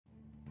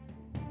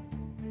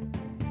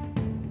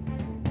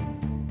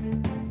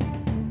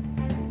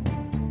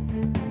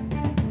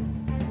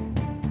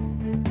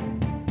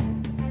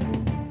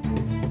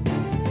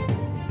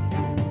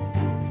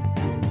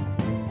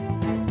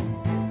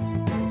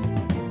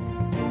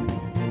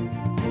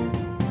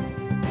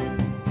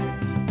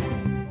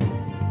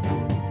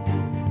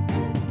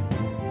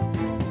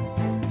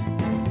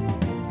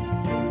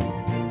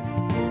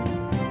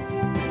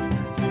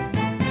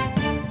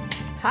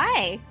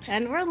Hi,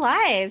 and we're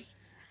live.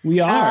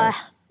 We are.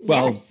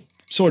 Yes.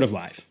 Sort of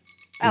live.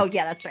 Oh,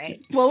 yeah, that's right.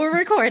 Well, we're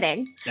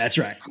recording. That's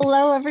right.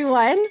 Hello,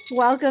 everyone.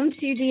 Welcome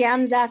to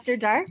DMs After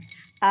Dark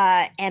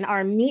and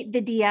our Meet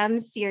the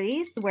DMs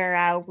series,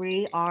 where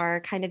we are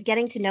kind of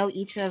getting to know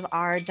each of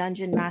our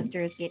dungeon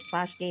masters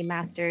 / game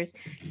masters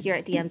here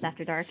at DMs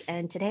After Dark.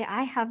 And today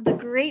I have the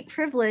great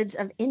privilege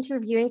of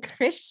interviewing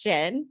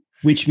Christian.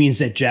 Which means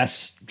that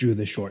Jess drew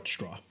the short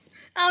straw.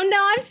 Oh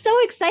no, I'm so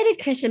excited,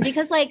 Christian,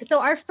 because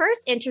so our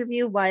first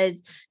interview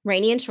was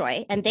Rainy and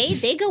Troy, and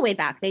they go way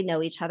back. They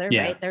know each other,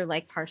 right? They're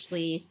like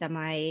partially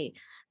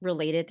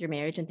semi-related through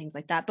marriage and things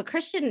like that. But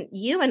Christian,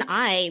 you and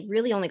I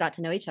really only got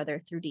to know each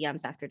other through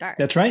DMs After Dark.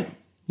 That's right.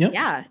 Yep.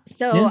 Yeah.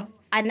 So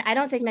I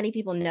don't think many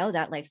people know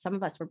that some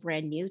of us were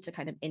brand new to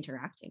kind of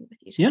interacting with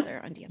each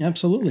other on DMs.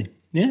 Absolutely.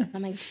 Yeah.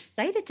 I'm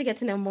excited to get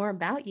to know more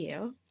about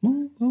you.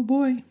 Oh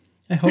boy.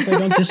 I hope I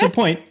don't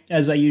disappoint,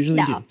 as I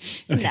usually do.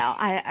 Okay.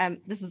 No,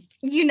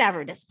 you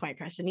never disappoint,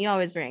 Christian. You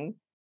always bring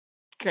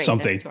great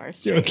something to our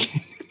stream. Okay.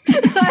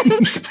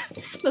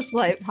 The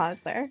slight pause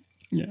there.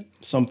 Yeah,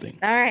 something.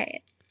 All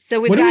right. So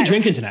what are we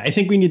drinking tonight? I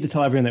think we need to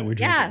tell everyone that we're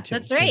drinking. Yeah,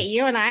 that's right.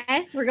 You and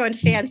we're going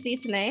fancy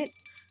tonight.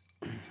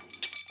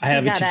 I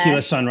have a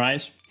tequila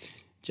sunrise.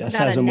 Jess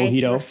has a nice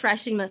mojito.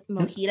 Refreshing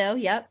mojito.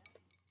 Yep.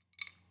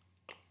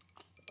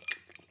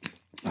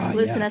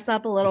 Loosen us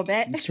up a little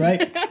bit. That's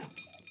right.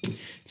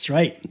 That's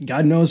right.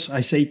 God knows I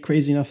say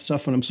crazy enough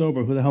stuff when I'm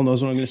sober. Who the hell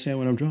knows what I'm going to say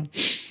when I'm drunk?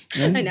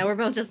 Right? I know. We're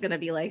both just going to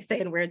be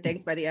saying weird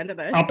things by the end of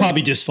this. I'll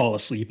probably just fall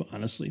asleep,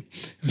 honestly.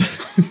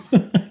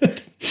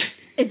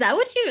 Is that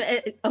what you...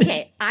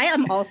 Okay. I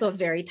am also a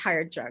very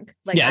tired drunk.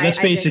 That's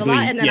basically... I drink a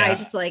lot, and then I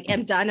just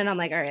am done and I'm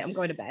like, all right, I'm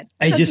going to bed.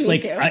 I just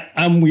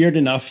I'm weird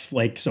enough,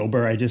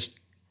 sober. I just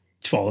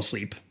fall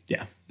asleep.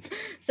 Yeah.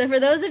 So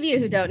for those of you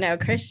who don't know,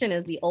 Christian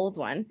is the old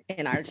one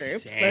in our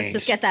group. Thanks. Let's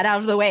just get that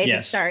out of the way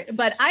to start.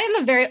 But I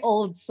am a very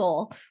old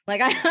soul.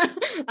 I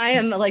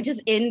am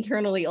just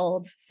internally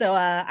old. So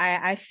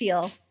I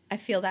feel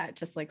that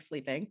just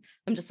sleeping.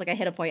 I'm just I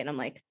hit a point and I'm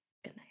like,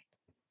 good night.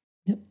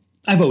 Yep.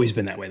 I've always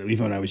been that way though,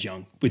 even when I was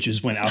young, which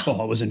is when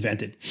alcohol was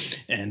invented.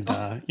 And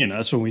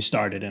that's when we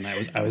started, and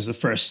I was the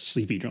first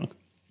sleepy drunk.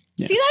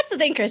 Yeah. See, that's the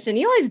thing, Christian.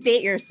 You always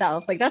date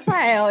yourself. That's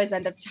why I always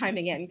end up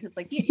chiming in, because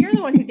you're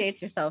the one who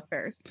dates yourself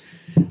first.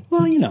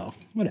 Well,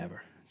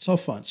 whatever. It's all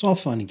fun. It's all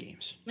fun and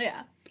games.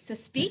 Yeah. So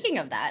speaking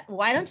of that,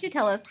 why don't you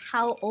tell us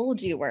how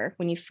old you were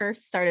when you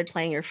first started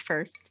playing your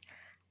first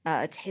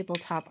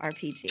tabletop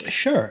RPG?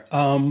 Sure.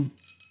 I'll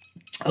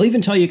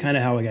even tell you kind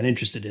of how I got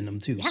interested in them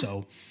too. Yeah.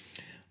 So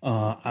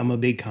I'm a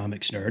big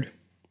comics nerd.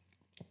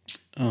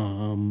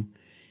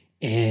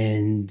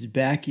 And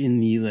back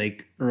in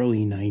the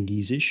early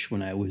 90s-ish,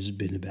 when I was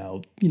been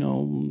about,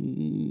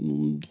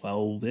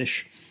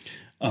 12-ish,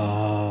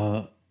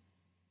 I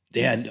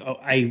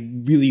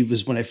really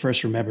was when I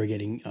first remember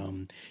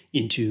getting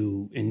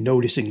into and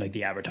noticing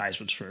the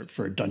advertisements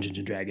for Dungeons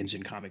and Dragons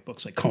in comic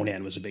books.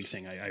 Conan was a big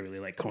thing. I really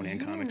like Conan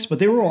comics, but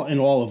they were all in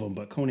all of them,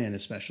 but Conan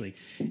especially.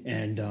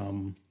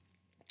 And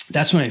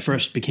that's when I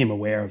first became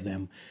aware of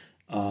them.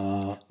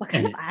 What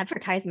kind of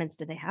advertisements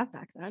did they have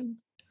back then?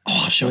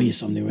 Oh, I'll show you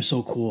some. They were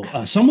so cool.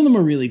 Some of them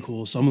are really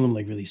cool. Some of them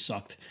really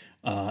sucked.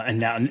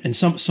 And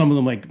some of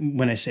them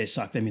when I say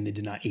sucked, I mean they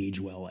did not age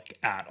well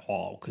at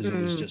all, because it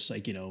was just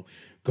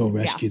go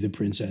rescue the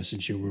princess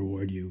and she'll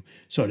reward you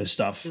sort of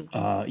stuff.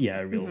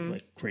 Real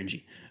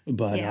cringy.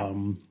 But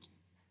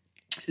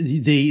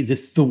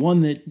the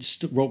one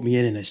that wrote me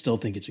in, and I still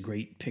think it's a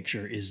great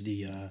picture, is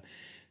the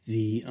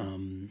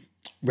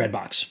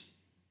Redbox.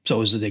 So it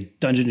was the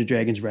Dungeons and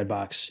Dragons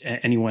Redbox.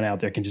 Anyone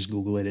out there can just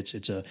Google it. It's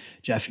a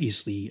Jeff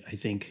Easley, I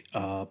think,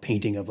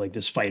 painting of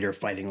this fighter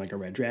fighting a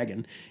red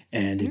dragon,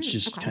 and it's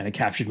just kind of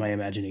captured my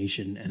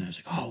imagination. And I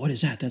was like, "Oh, what is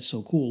that? That's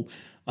so cool!"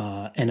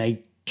 And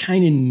I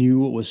kind of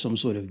knew it was some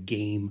sort of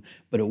game,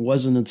 but it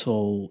wasn't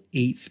until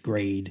 8th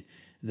grade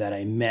that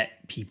I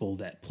met people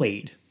that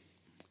played.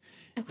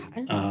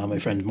 Okay. My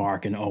friend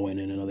Mark and Owen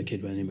and another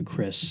kid by the name of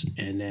Chris,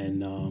 and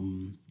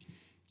then.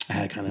 I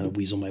had to kind of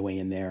weasel my way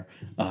in there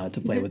to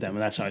play with them,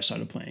 and that's how I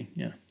started playing.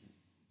 Yeah,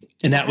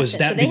 and that was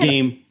the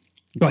game.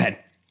 Go ahead.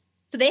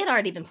 So they had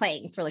already been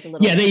playing for a little.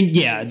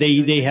 Yeah,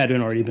 they had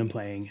already been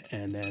playing,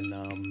 and then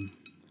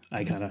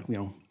I kind of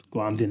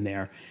glommed in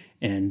there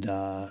and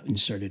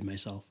inserted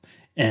myself.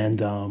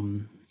 And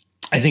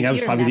I think I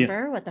was probably. Do you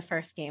remember what the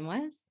first game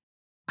was?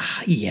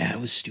 Yeah,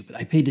 it was stupid.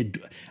 I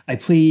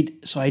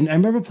played. So I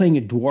remember playing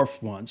a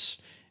dwarf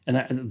once.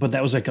 But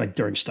that was like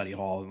during study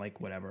hall and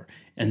whatever.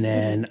 And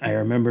then I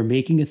remember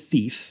making a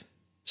thief.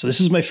 So this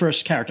is my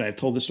first character. I've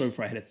told this story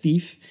before. I had a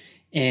thief,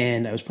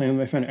 and I was playing with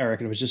my friend Eric,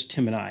 and it was just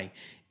Tim and I.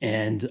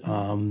 And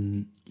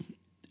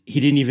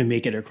he didn't even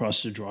make it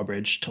across the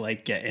drawbridge to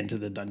get into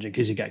the dungeon,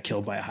 because he got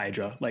killed by a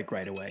Hydra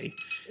right away,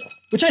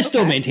 which I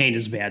still maintain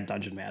is bad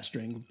dungeon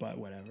mastering, but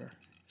whatever.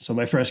 So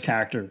my first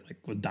character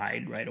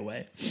died right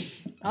away.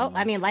 Oh,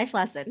 life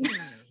lesson.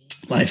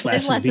 Life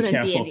lesson, be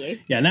careful.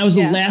 D&D. Yeah, and that was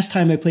the last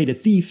time I played a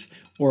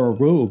thief or a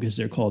rogue, as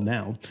they're called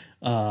now.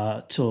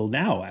 Till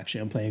now,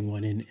 actually, I'm playing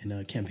one in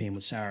a campaign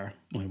with Sarah.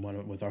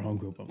 With our home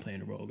group, I'm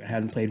playing a rogue. I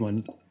hadn't played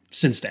one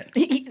since then.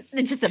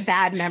 It's just a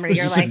bad memory.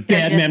 It's just a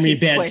bad memory,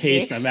 bad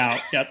taste. I'm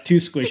out. Yep, too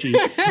squishy.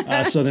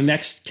 So the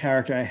next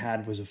character I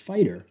had was a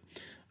fighter,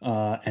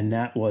 and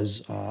that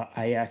was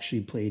I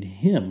actually played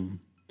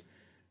him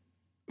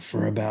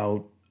for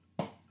about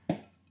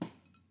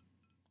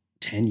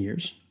 10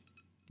 years.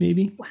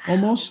 Maybe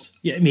almost.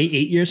 Yeah, maybe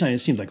 8 years. I mean, it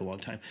seems like a long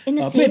time. In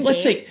the same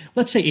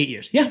let's say 8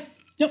 years. Yeah.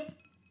 Yep.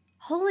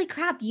 Holy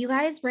crap! You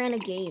guys ran a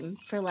game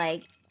for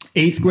like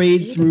 8th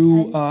grade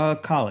through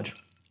college.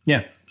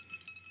 Yeah.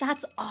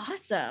 That's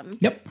awesome.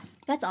 Yep.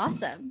 That's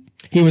awesome.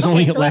 He was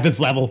only 11th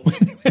level when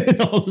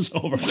it all was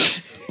over.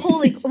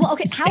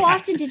 Okay. How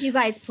often did you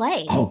guys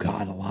play? Oh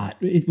God, a lot.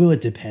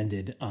 It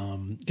depended.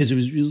 Because it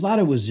was a lot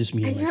of it was just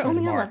me and my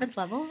friend Mark. You're only 11th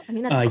level? I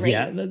mean, that's great.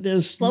 Yeah,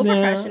 slow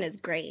progression is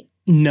great.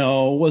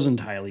 No, it wasn't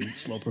entirely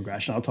slow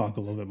progression. I'll talk a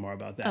little bit more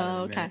about that.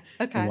 Oh, okay.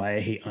 And why I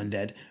hate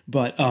undead.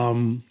 But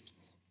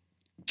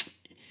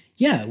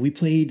yeah, we would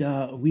play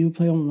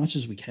as much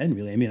as we can,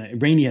 really. I mean,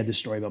 Rainey had this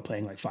story about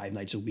playing like 5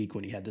 nights a week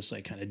when he had this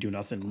like kind of do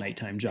nothing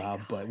nighttime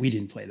job, but we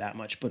didn't play that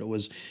much. But it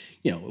was,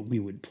 we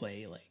would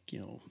play like,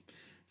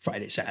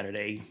 Friday,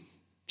 Saturday,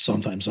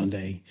 sometimes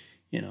Sunday,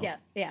 Yeah.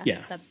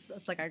 That's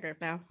like our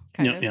group now.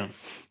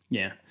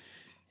 Yeah.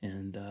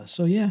 And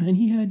and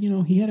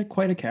he had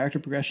quite a character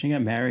progression. He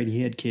got married,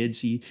 he had kids.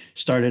 He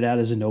started out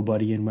as a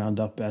nobody and wound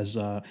up as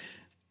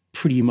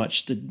pretty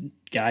much the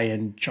guy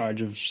in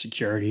charge of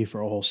security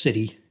for a whole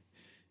city.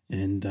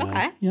 And So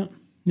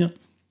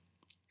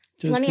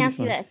let me ask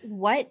you this: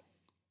 what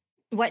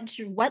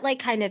like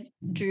kind of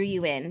drew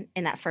you in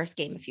that first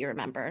game, if you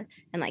remember,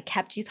 and like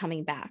kept you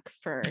coming back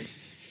for 8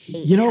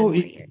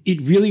 years?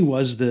 It really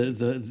was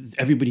the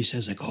everybody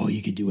says like, oh,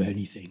 you could do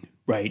anything,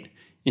 right?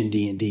 In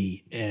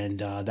D&D, and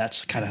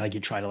that's kind of how you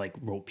try to like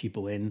rope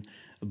people in,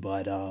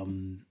 but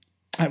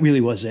that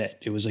really was it.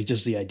 It was like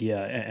just the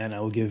idea, and I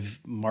will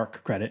give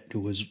Mark credit, who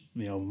was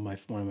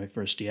one of my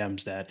first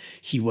DMs, that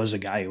he was a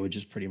guy who would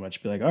just pretty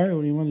much be like, all right,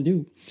 what do you want to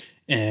do?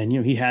 And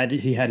he had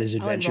his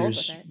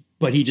adventures,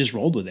 but he just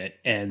rolled with it,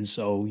 and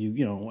so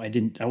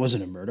I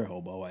wasn't a murder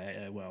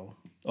hobo.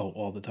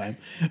 All the time,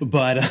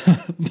 but I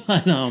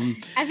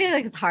feel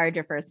like it's hard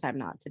your first time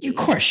not to be. Of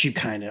course, you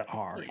kind of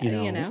are.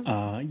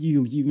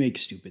 You make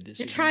stupid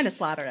decisions. You're trying to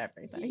slaughter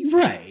everybody,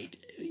 right?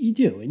 You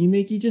do, and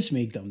you just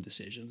make dumb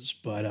decisions.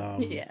 But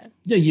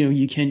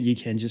you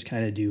can just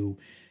kind of do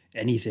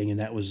anything, and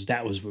that was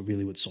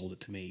what sold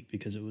it to me,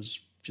 because it was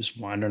just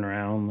wandering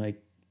around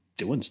like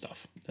doing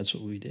stuff. That's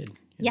what we did.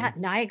 Yeah,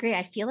 no, I agree.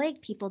 I feel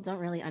like people don't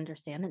really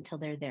understand until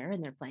they're there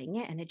and they're playing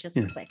it, and it just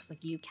clicks.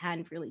 Like you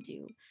can really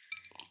do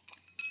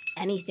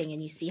anything, and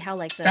you see how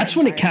like that's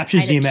when it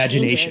captures the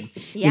imagination.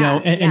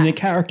 And the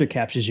character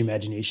captures your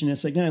imagination.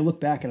 It's like, now I look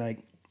back and I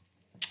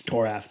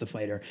Toraf the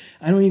fighter,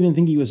 I don't even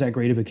think he was that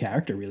great of a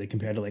character really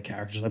compared to like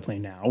characters I play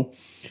now,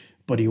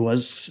 but he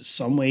was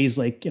some ways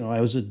like, I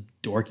was a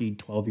dorky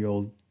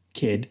 12-year-old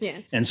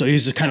kid, and so he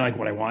was just kind of like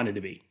what I wanted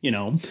to be,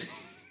 and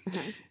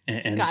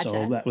gotcha.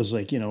 So that was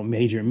like,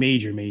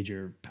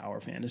 major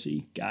power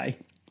fantasy guy.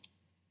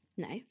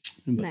 Nice.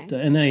 But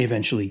and then I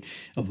eventually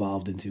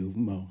evolved into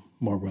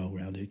more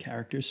well-rounded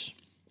characters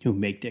who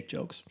make dick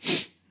jokes.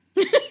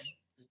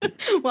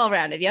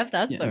 Well-rounded. Yep,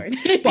 that's the word.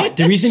 But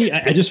the reason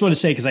I just want to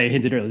say, because I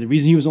hinted earlier, the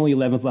reason he was only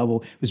 11th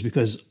level was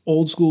because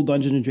old school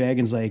Dungeons and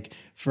Dragons, like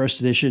first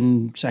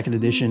edition, second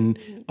edition,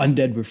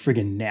 undead were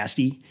friggin'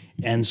 nasty.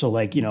 And so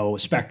like, a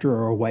Spectre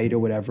or a White or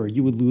whatever,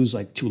 you would lose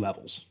like 2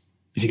 levels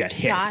if you got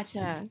hit.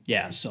 Gotcha.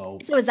 Yeah, so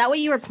is that what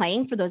you were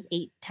playing for those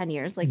 8-10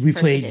 years? Like we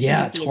played,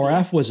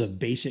 Toraf was a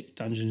basic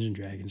Dungeons and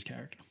Dragons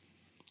character.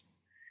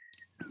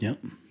 Yep.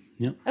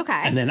 Okay.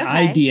 And then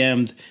I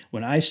DM'd,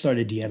 when I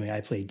started DMing,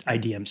 I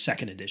DM'd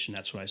second edition.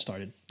 That's when I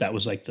started. That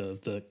was like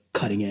the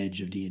cutting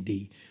edge of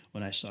D&D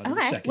when I started.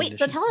 Okay. Second Wait,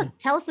 edition. So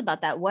tell us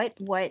about that. What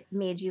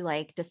made you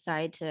like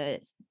decide to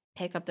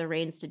pick up the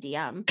reins to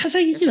DM? Because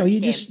I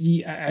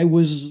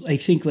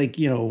think like,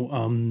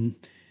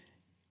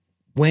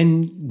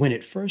 when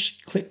it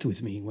first clicked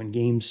with me, when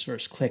games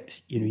first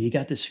clicked, you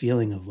got this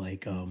feeling of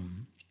like,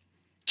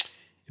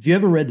 if you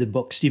ever read the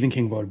book, Stephen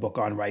King wrote a book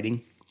on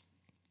writing.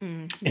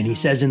 And he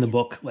says in the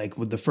book, like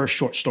with the first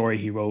short story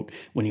he wrote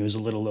when he was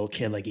a little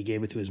kid, like he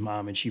gave it to his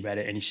mom and she read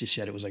it and she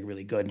said it was like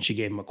really good and she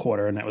gave him a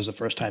quarter, and that was the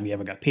first time he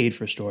ever got paid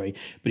for a story.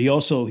 But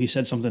he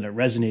said something that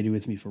resonated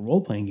with me for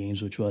role-playing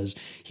games, which was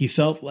he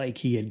felt like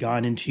he had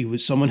gone into,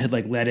 someone had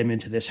like led him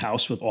into this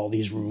house with all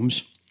these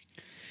rooms.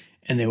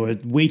 And there were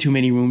way too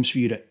many rooms for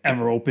you to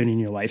ever open in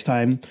your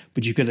lifetime,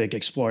 but you could like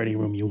explore any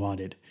room you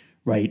wanted.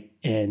 Right.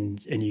 And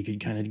you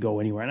could kind of go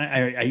anywhere. And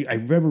I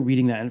remember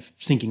reading that and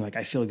thinking like,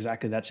 I feel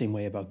exactly that same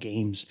way about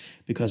games,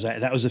 because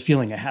that was a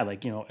feeling I had.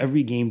 Like,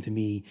 every game to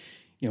me,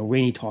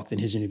 Rainey talked in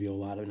his interview a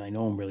lot, and I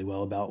know him really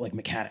well, about like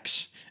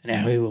mechanics and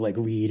how he would like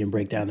read and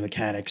break down the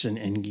mechanics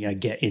and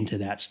get into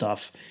that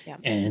stuff. Yeah.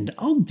 And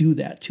I'll do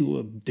that to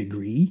a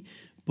degree,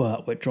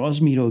 But what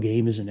draws me to a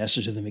game isn't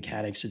necessarily the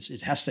mechanics.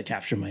 It has to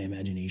capture my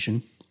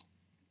imagination.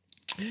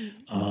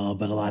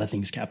 But a lot of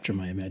things capture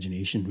my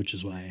imagination, which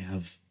is why I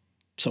have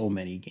so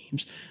many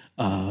games,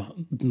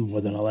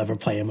 more than I'll ever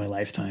play in my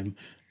lifetime.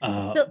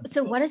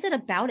 So what is it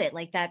about it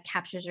like that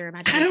captures your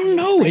imagination? I don't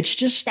know. Like it's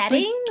just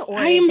setting, like, or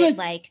I am is a it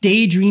like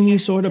daydreamy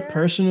sort of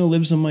person who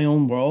lives in my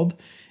own world,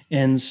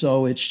 and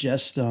so it's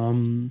just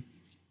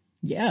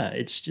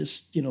it's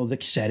just the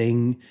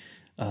setting,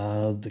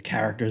 the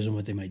characters and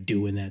what they might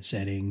do in that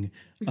setting,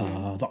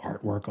 the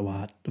artwork. A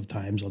lot of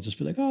times I'll just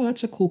be like, oh,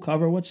 that's a cool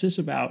cover. What's this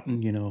about?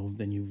 And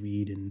then you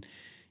read and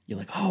you're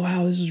like, oh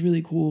wow, this is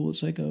really cool.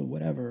 It's like a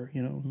whatever.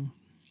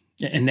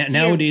 And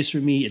nowadays for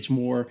me, it's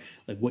more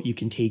like what you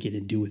can take it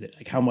and do with it.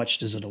 Like how much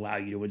does it allow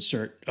you to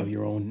insert of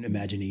your own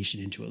imagination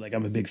into it? Like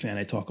I'm a big fan.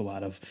 I talk a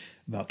lot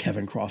about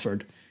Kevin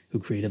Crawford, who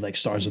created like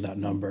Stars Without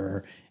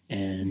Number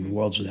and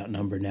Worlds Without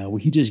Number now,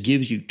 where he just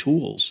gives you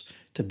tools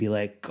to be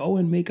like, go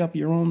and make up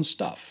your own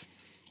stuff.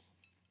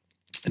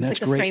 And that's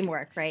like great.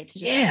 Framework, right?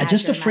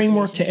 Just a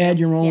framework to add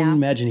your own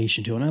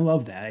imagination to. And I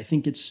love that. I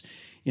think it's,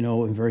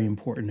 very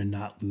important to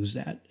not lose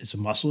that. It's a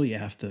muscle. You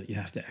have to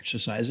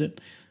exercise it.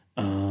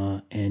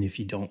 And if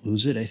you don't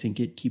lose it, I think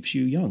it keeps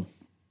you young.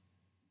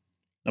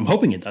 I'm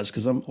hoping it does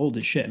because I'm old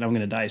as shit and I'm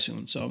going to die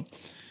soon. So,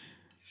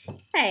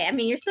 hey, I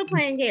mean, you're still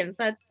playing games.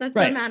 That's right.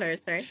 What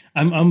matters, right?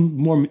 I'm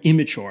more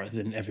immature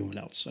than everyone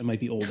else. I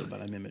might be older,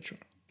 but I'm immature.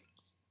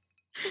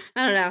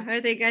 I don't know. I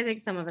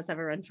think some of us have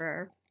a run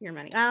for your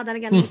money. Well, then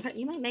again,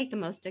 you might make the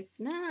most.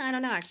 No, I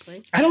don't know.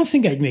 Actually, I don't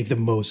think I'd make the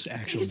most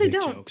actual dick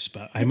jokes,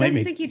 but I might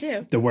make think you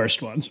do. The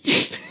worst ones.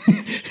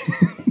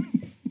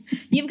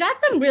 You've got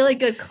some really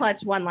good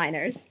clutch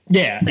one-liners.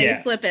 Yeah,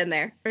 you slip in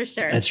there for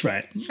sure. That's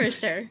right. For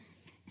sure.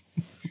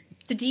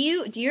 So, do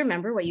you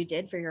remember what you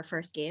did for your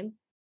first game?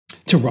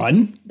 To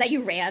run? That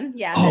you ran?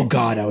 Yeah. Oh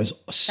God, I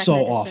was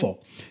so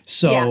awful.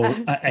 So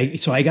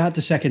I got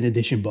the second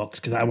edition books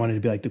because I wanted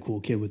to be like the cool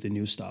kid with the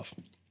new stuff.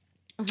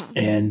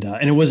 And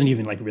it wasn't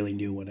even like really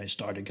new when I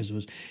started because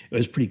it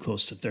was pretty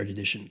close to third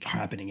edition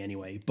happening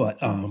anyway. But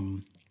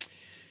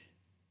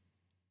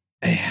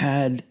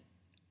I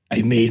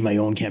made my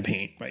own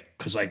campaign, right?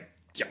 Because I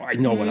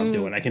know what I'm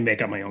doing. I can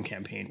make up my own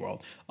campaign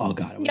world. Oh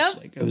God,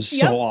 it was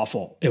so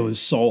awful. It was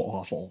so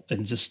awful.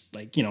 And just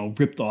like,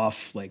 ripped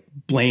off, like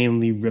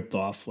blatantly ripped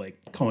off like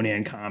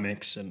Conan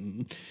comics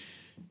and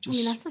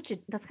just, I mean,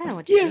 that's kind of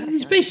what you do. Yeah,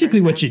 it's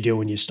basically what you do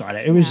when you start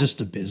it. It was just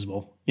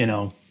abysmal,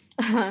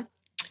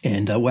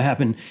 And what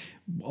happened,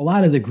 a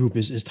lot of the group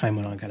as time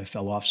went on kind of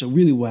fell off. So it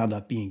really wound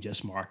up being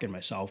just Mark and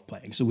myself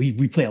playing. So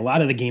we play a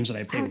lot of the games that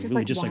I played were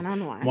really just like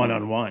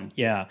one-on-one.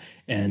 Yeah.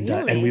 And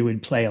and we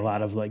would play a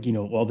lot of like,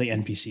 all the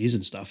NPCs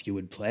and stuff you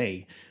would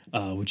play,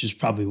 which is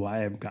probably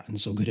why I've gotten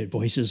so good at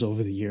voices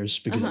over the years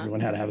because everyone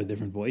had to have a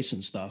different voice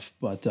and stuff.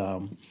 But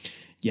what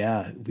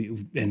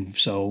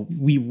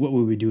we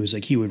would do is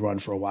like he would run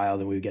for a while,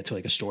 then we would get to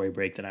like a story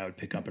break, then I would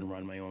pick up and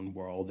run my own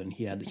world. And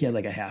he had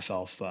like a half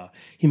elf.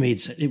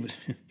 It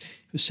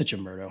was such a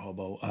murder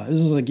hobo. It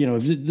was like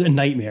a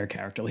nightmare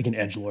character, like an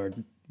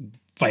edgelord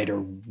fighter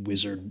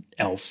wizard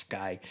elf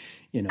guy.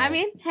 I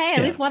mean, hey,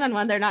 at least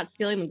one-on-one, they're not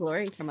stealing the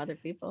glory from other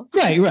people.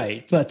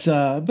 Right. But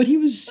he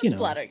was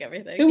slaughtering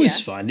everything. It was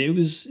fun. It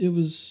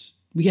was.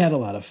 We had a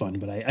lot of fun,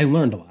 but I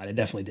learned a lot. I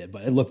definitely did.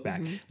 But I look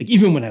back, like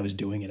even when I was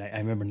doing it, I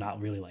remember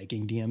not really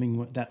liking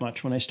DMing that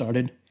much when I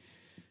started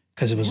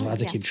because it was a lot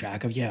to keep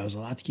track of. Yeah, it was a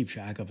lot to keep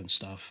track of and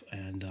stuff.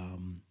 And,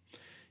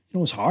 it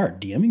was hard.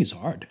 DMing is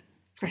hard.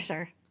 For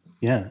sure.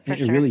 Yeah, it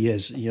really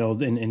is,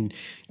 and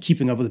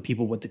keeping up with the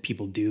people, what the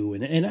people do.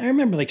 And I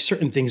remember like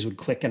certain things would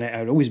click and I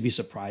would always be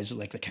surprised at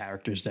like the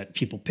characters that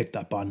people picked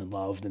up on and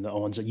loved and the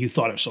ones that you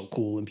thought are so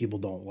cool and people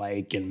don't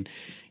like. And,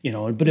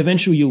 but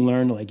eventually you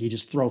learn, like you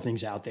just throw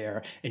things out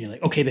there and you're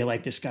like, okay, they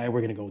like this guy. We're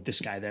going to go with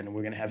this guy then. And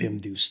we're going to have him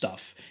do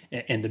stuff.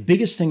 And the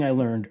biggest thing I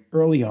learned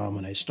early on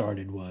when I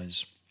started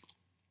was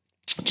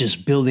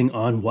just building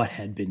on what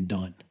had been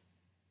done.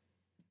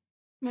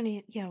 What do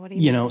you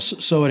mean?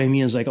 So what I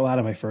mean is like a lot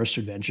of my first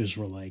adventures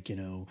were like,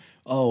 so-and-so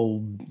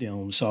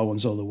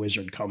the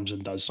wizard comes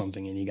and does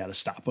something and you got to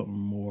stop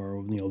him,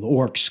 or, the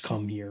orcs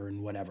come here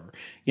and whatever,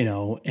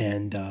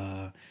 and,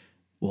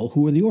 well,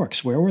 who are the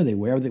orcs? Where were they?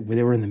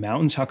 They were in the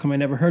mountains. How come I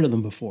never heard of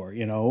them before?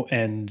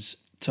 And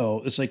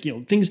so it's like,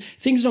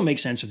 things don't make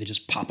sense if they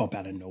just pop up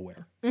out of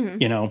nowhere,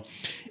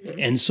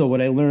 And so what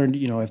I learned,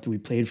 after we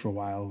played for a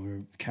while,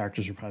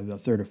 characters were probably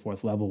about third or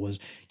fourth level, was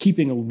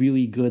keeping a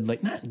really good,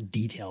 like not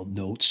detailed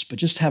notes, but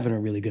just having a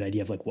really good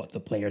idea of like what the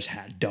players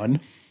had done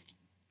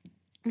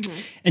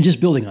and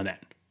just building on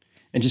that.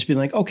 And just being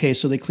like, okay,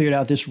 so they cleared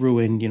out this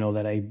ruin,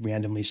 that I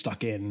randomly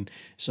stuck in.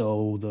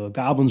 So the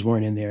goblins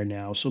weren't in there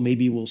now. So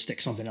maybe we'll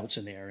stick something else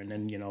in there. And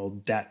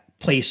then, that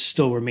place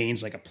still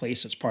remains like a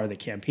place that's part of the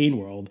campaign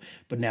world,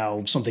 but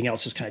now something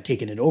else has kind of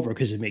taken it over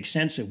because it makes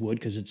sense it would,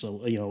 because it's a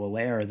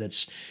lair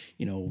that's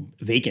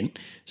vacant.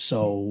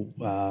 So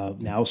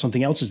now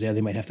something else is there.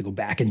 They might have to go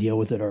back and deal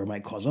with it, or it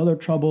might cause other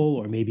trouble,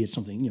 or maybe it's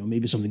something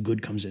maybe something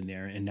good comes in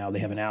there, and now they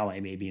have an ally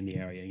maybe in the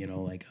area,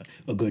 like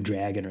a good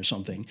dragon or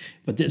something.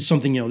 But there's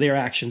something their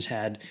actions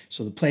had,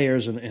 so the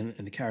players and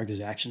the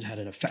characters' actions had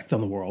an effect on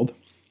the world,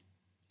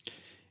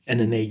 and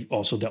then they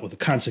also dealt with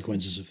the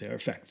consequences of their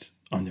effect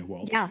on their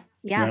world.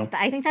 Yeah.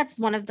 I think that's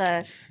one of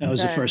the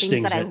first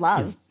things that I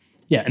love.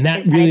 Yeah, and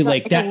that really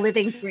it's that a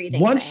living,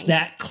 breathing once thing.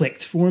 that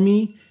clicked for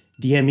me,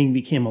 DMing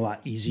became a lot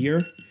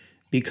easier,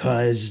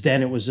 because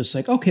then it was just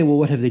like, okay, well,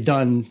 what have they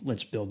done?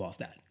 Let's build off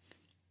that.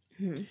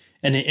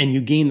 And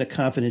you gain the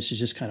confidence to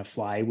just kind of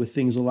fly with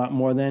things a lot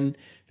more then,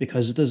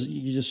 because it does.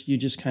 You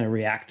just kind of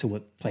react to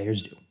what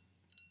players do.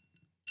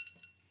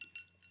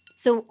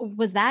 So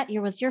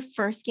was your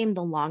first game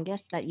the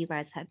longest that you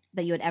guys had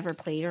ever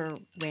played or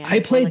ran? I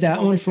played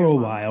that one for a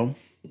while.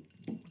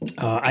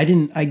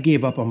 I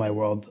gave up on my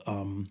world.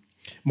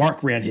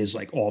 Mark ran his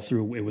like all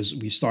through.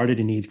 We started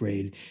in 8th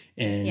grade,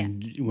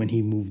 and when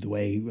he moved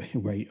away,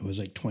 right, it was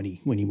like 20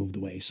 when he moved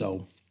away.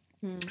 So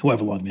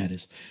however long that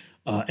is.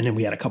 And then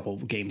we had a couple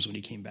of games when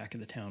he came back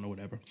in the town or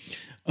whatever.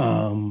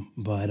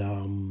 But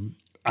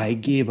I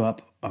gave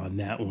up on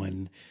that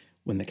one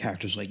when the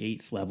character's like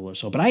 8th level or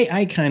so. But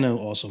I kind of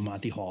also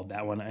Monty Hall'd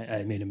that one.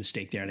 I made a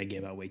mistake there, and I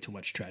gave out way too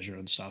much treasure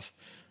and stuff.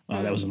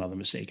 That was another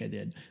mistake I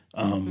did.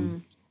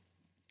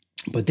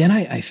 But then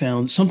I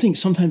found something,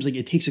 sometimes like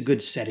it takes a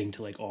good setting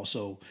to like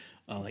also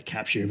like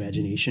capture your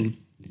imagination.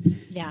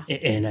 Yeah.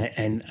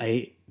 And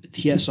I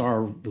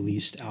TSR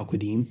released Al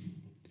Qadim,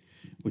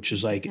 which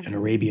is like an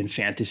Arabian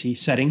fantasy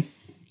setting,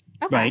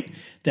 right?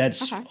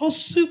 That's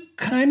also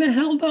kind of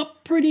held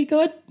up pretty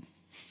good.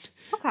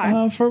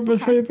 For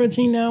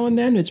between now and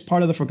then. It's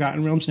part of the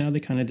Forgotten Realms now. They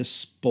kind of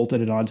just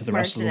bolted it on to the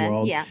rest of the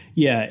world.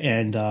 Yeah,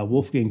 and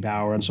Wolfgang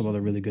Bauer and some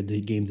other really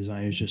good game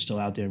designers are still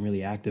out there and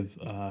really active.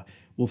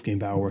 Wolfgang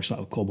Bauer works out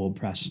with Kobold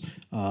Press,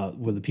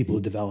 were the people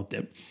who developed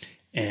it.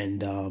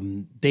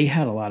 And they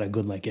had a lot of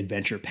good like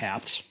adventure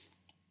paths,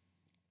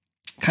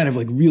 kind of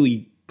like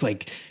really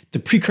like the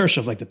precursor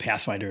of like the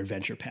Pathfinder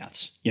adventure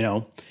paths,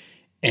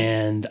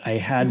 And I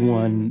had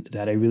one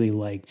that I really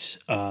liked,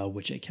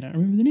 which I cannot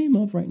remember the name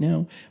of right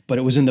now, but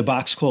it was in the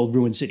box called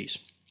Ruined Cities.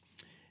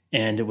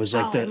 And it was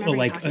like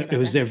it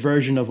was their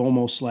version of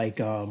almost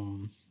like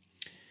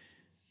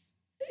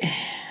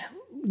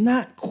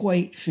not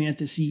quite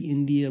fantasy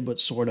India, but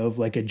sort of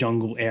like a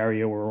jungle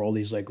area where all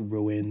these like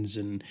ruins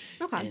and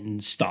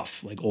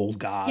stuff, like old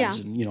gods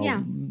and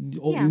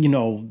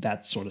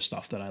that sort of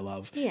stuff that I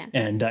love. Yeah.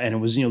 And it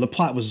was the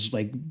plot was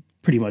like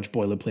pretty much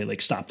boilerplate,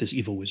 like stop this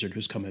evil wizard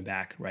who's coming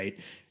back, right?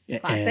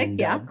 Classic,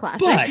 classic.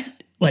 But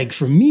like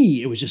for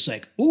me, it was just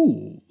like,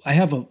 ooh, I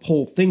have a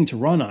whole thing to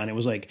run on. It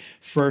was like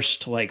 1st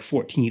to like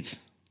 14th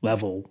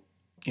level,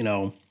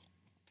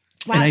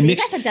 Wow, and so you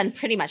guys had done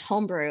pretty much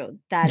homebrew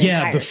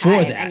that.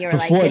 Before that,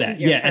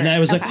 and and I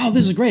was like, oh,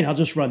 this is great. I'll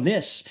just run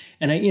this,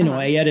 and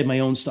I added my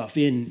own stuff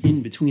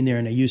in between there,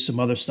 and I used some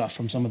other stuff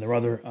from some of their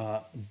other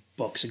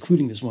books,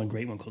 including this one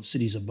great one called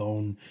Cities of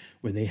Bone,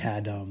 where they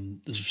had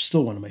this is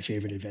still one of my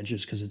favorite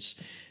adventures because it's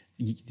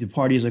the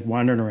party is like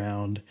wandering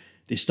around,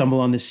 they stumble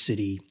on this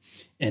city.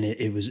 And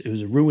it was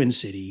a ruined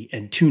city,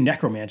 and 2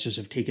 necromancers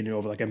have taken it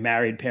over, like a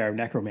married pair of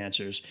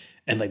necromancers,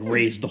 and like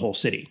raised the whole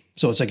city.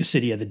 So it's like a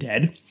city of the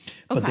dead,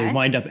 but they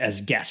wind up as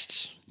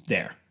guests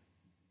there.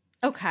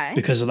 Okay.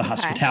 Because of the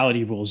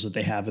hospitality rules that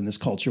they have in this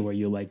culture, where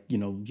you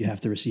you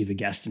have to receive a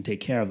guest and take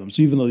care of them.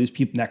 So even though these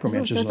people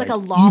necromancers so it's are like a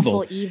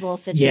lawful evil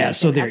situation. Yeah,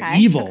 so they're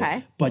evil,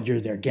 but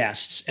you're their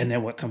guests. And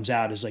then what comes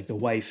out is like the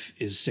wife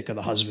is sick of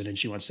the husband and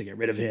she wants to get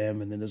rid of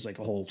him. And then there's like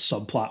a whole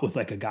subplot with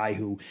like a guy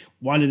who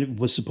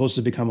was supposed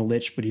to become a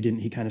lich, but he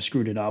didn't. He kind of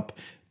screwed it up.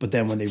 But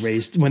then when they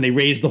raised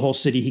the whole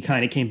city, he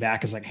kind of came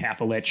back as like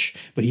half a lich,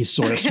 but he's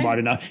sort of smart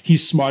enough.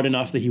 He's smart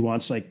enough that he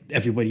wants like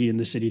everybody in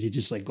the city to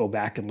just like go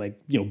back and like,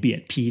 be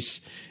at peace.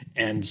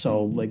 And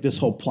so like this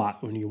whole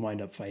plot, when you wind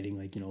up fighting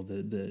like,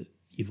 the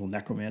evil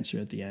necromancer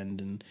at the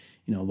end, and,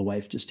 the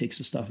wife just takes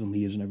the stuff and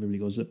leaves and everybody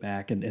goes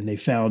back. And they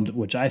found,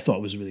 which I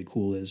thought was really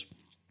cool, is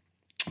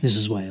this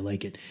is why I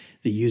like it.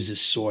 They use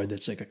this sword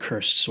that's like a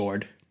cursed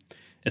sword.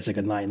 It's like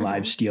a 9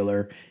 lives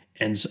stealer.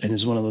 And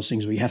it's one of those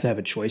things where you have to have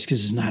a choice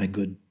because it's not a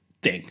good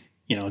thing.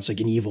 It's like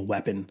an evil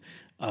weapon,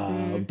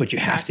 but you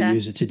have to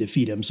use it to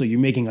defeat him. So you're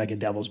making like a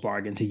devil's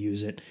bargain to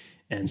use it.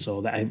 And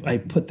so I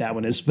put that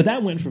one in. But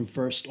that went from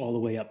 1st all the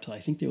way up to, I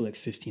think they were like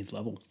 15th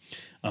level.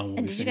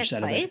 And did you guys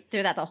play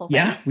through that the whole thing?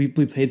 Yeah, we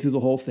played through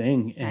the whole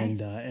thing. Nice.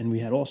 And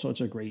we had all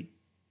sorts of great,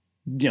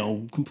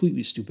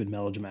 completely stupid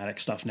melodramatic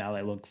stuff now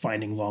that look,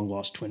 finding long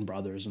lost twin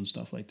brothers and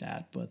stuff like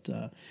that. But,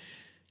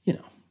 it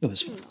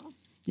was fun.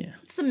 Yeah.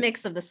 It's a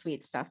mix of the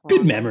sweet stuff.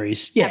 Good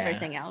memories. Yeah.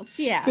 Everything else.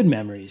 Yeah. Good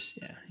memories.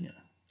 Yeah. Yeah.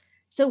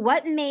 So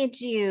what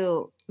made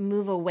you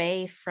move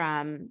away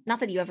from, not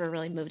that you ever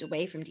really moved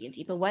away from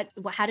D&D, but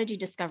how did you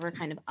discover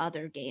kind of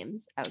other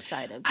games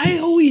outside of D&D? I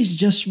always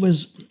just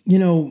was,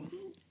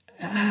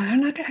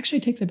 I'm not gonna actually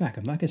take that back.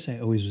 I'm not gonna say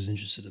I always was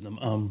interested in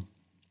them.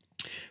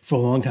 For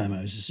a long time,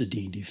 I was just a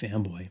D&D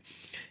fanboy,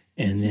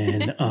 and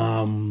then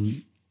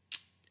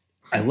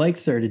I liked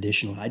third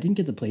edition. I didn't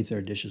get to play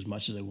third edition as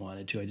much as I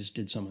wanted to. I just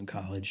did some in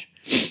college,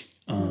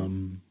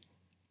 and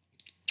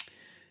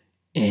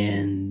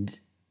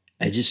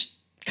I just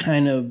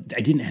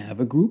I didn't have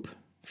a group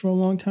for a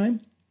long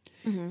time,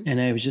 and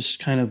I was just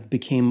kind of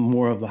became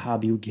more of a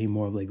hobby. Became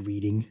more of like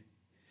reading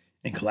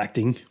and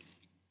collecting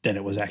than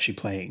it was actually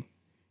playing.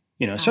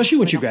 You know, especially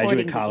once you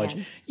graduate college.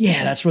 Began.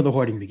 Yeah, that's where the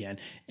hoarding began.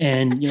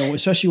 And, you know,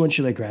 especially once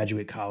you like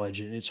graduate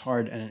college, and it's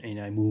hard. And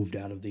I moved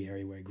out of the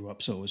area where I grew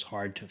up. So it was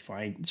hard to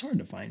find,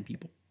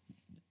 people.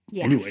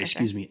 Yeah. Anyway,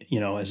 excuse me, you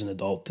know, as an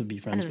adult to be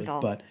friends with.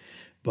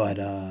 But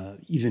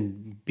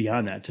even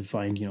beyond that, to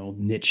find, you know,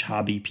 niche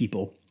hobby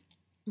people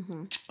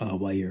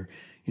while you're,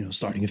 you know,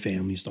 starting a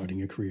family,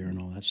 starting a career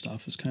and all that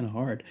stuff is kind of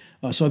hard.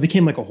 So I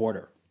became like a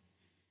hoarder.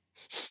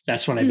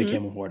 That's when I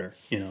became a hoarder,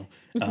 you know.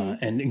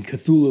 And in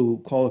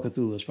Cthulhu, Call of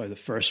Cthulhu is probably the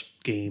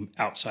first game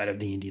outside of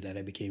D&D that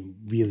I became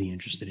really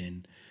interested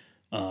in.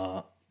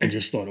 I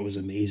just thought it was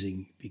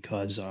amazing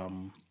because,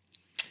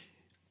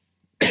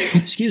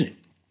 excuse me,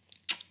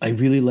 I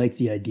really like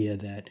the idea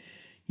that,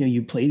 you know,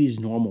 you play these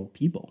normal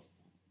people.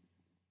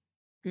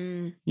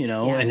 You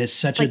know, and it's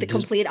such like the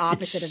complete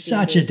opposite of D&D.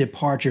 Such a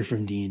departure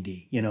from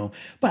D&D, you know.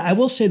 But I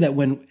will say that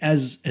when,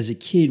 as a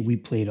kid, we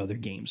played other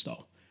games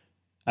though.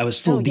 I was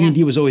still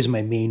D&D was always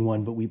my main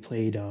one, but we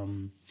played.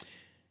 Matter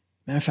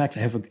of fact,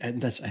 I have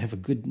a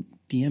good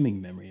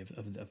DMing memory of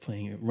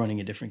running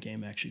a different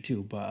game actually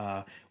too.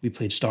 But we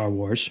played Star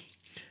Wars.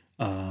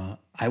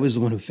 I was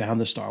the one who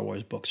found the Star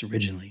Wars books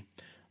originally,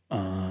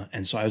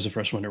 and so I was the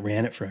first one that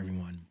ran it for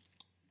everyone.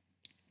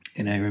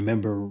 And I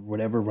remember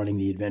running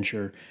the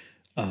adventure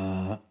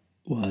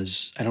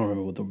was. I don't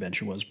remember what the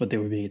adventure was, but they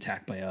were being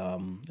attacked by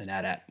an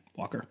AT-AT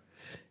walker.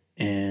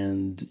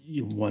 And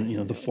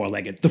the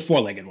four-legged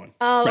one.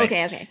 Oh, right?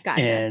 Okay,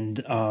 gotcha. And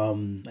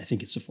I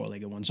think it's the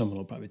four-legged one. Someone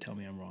will probably tell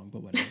me I'm wrong,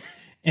 but whatever.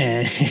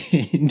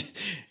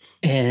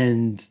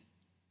 and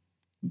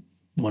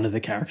one of the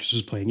characters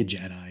was playing a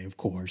Jedi, of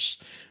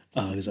course,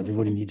 because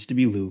everybody needs to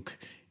be Luke.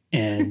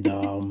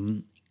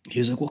 And he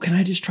was like, "Well, can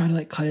I just try to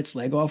like cut its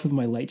leg off with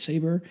my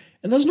lightsaber?"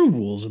 And there's no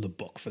rules in the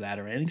book for that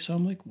or anything. So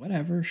I'm like,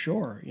 whatever,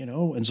 sure, you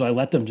know. And so I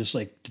let them just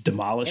like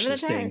demolish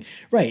this thing,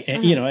 right?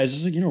 And you know, I was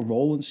just like, you know,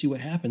 roll and see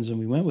what happens. And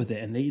we went with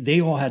it, and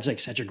they all had like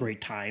such a great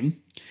time.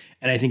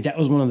 And I think that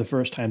was one of the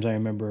first times I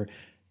remember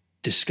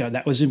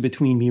that was in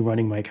between me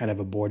running my kind of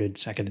aborted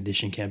second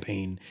edition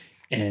campaign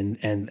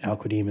and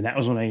Al-Qadim, and that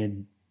was when I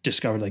had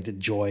discovered like the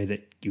joy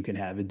that you can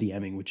have in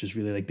DMing, which is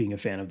really like being a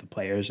fan of the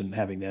players and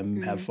having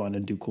them have fun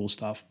and do cool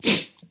stuff.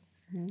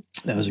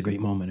 That was a great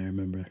moment. I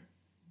remember.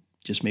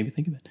 Just made me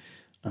think of it.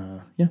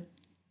 Yeah.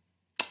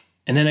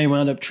 And then I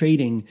wound up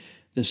trading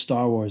the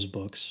Star Wars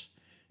books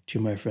to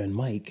my friend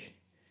Mike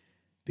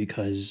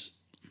because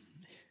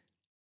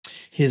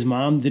his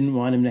mom didn't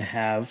want him to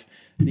have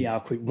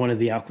one of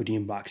the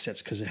Al-Qadim box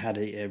sets because it had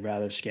a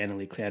rather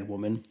scantily clad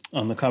woman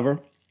on the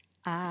cover.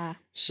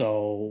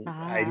 So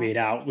I made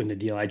out when the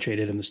deal. I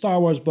traded him the Star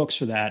Wars books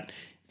for that,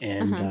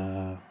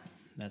 and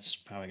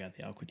that's how I got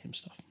the Al-Qadim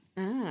stuff.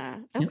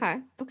 Okay.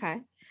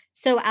 Okay.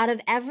 So out of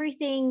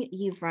everything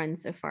you've run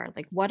so far,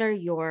 like what are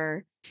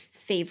your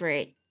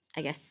favorite,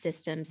 I guess,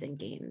 systems and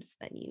games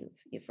that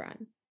you've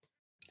run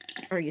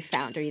or you've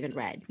found or even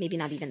read? Maybe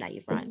not even that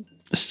you've run.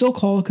 Still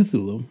Call of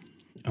Cthulhu.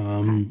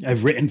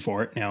 I've written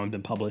for it now and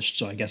been published,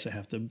 so I guess I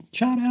have to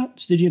shout out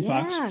Stygian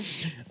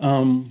Fox.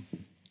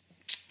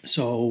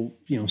 So,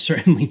 you know,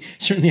 certainly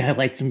I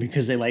like them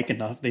because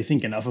they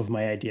think enough of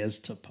my ideas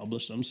to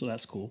publish them, so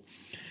that's cool.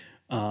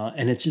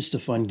 And it's just a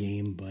fun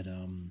game, but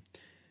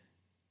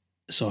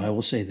so I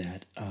will say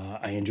that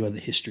I enjoy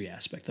the history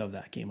aspect of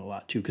that game a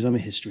lot too, because I'm a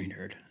history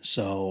nerd.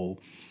 So,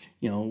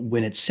 you know,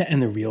 when it's set in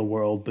the real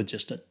world, but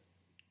just a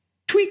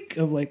tweak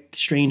of like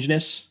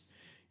strangeness,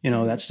 you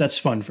know, that's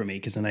fun for me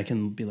because then I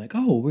can be like,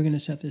 oh, we're going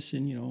to set this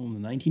in, you know,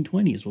 in the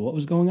 1920s. Well, what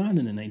was going on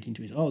in the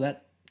 1920s? Oh,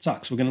 that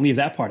sucks. We're going to leave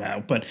that part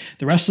out, but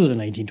the rest of the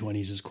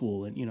 1920s is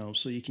cool. And, you know,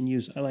 so you can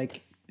I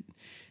like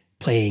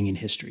playing in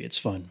history. It's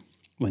fun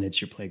when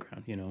it's your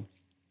playground, you know.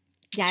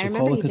 Yeah, so I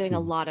remember you doing a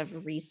lot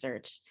of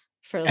research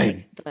for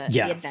like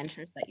the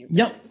adventures that you.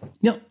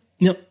 Yep.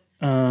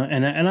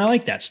 And I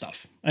like that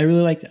stuff. I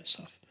really like that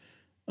stuff.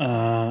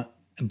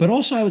 But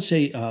also, I would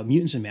say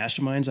Mutants and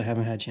Masterminds. I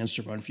haven't had a chance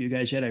to run for you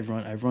guys yet. I've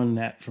run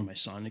that for my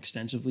son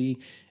extensively,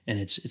 and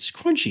it's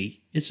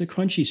crunchy. It's a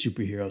crunchy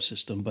superhero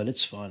system, but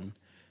it's fun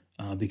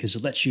because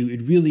it lets you.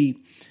 It really.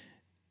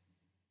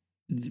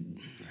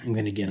 I'm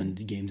going to get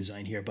into game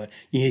design here, but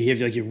you have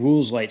like your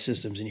rules light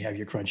systems and you have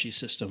your crunchy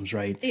systems,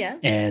 right? Yeah.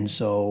 And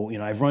so, you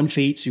know, I've run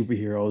Fate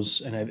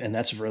superheroes and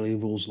that's really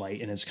rules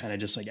light. And it's kind of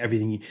just like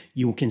everything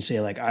you can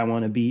say, like, I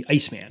want to be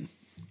Iceman.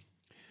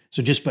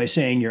 So just by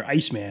saying you're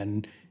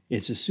Iceman,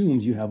 it's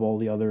assumed you have all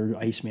the other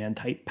Iceman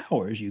type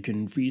powers. You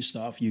can freeze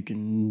stuff. You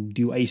can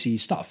do icy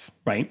stuff,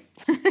 right?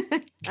 Yeah.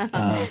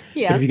 But if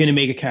you're going to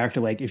make a character,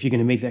 like if you're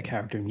going to make that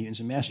character in Mutants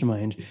and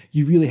Masterminds,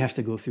 you really have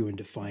to go through and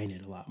define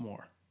it a lot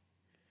more.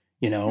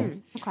 you know?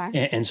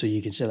 Okay. And so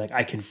you can say like,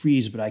 I can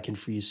freeze, but I can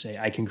freeze, say,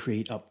 I can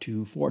create up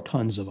to 4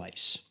 tons of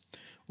ice,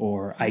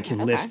 or I can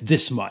Okay. lift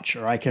this much,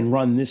 or I can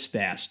run this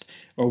fast,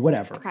 or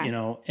whatever, Okay.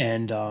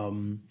 And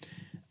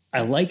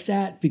I like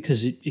that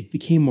because it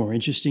became more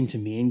interesting to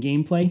me in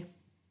gameplay.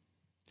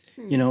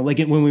 Like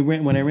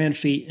when I ran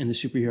Fate in the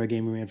superhero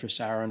game we ran for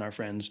Sarah and our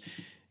friends,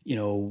 you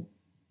know,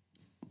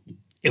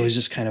 it was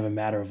just kind of a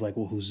matter of like,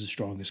 well, who's the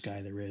strongest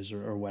guy there is,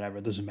 or whatever.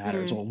 It doesn't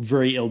matter. It's all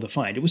very ill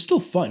defined. It was still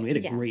fun. We had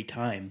a great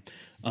time,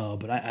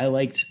 but I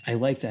liked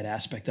that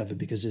aspect of it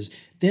because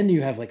then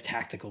you have like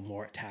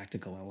more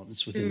tactical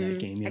elements within that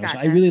game. You know, so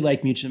I really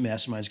like Mutant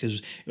Masterminds because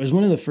it was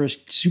one of the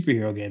first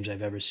superhero games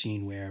I've ever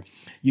seen where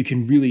you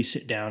can really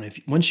sit down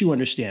once you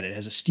understand it. It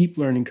has a steep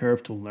learning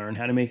curve to learn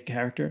how to make a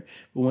character,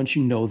 but once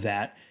you know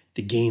that,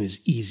 the game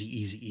is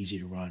easy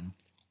to run.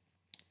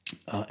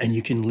 And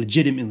you can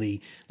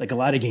legitimately, like a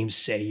lot of games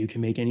say you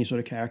can make any sort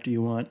of character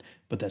you want,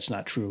 but that's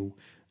not true.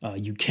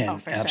 You can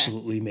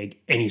absolutely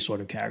make any sort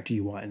of character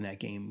you want in that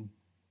game,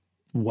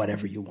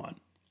 whatever you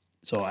want.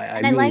 So I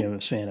really am a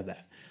fan of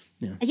that.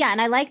 Yeah. And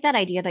I like that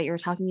idea that you were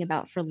talking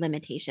about for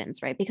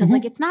limitations, right? Because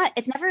like it's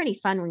never any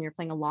fun when you're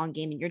playing a long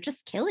game and you're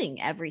just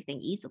killing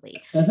everything easily.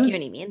 You know what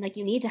I mean? Like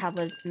you need to have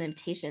those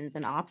limitations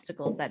and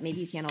obstacles that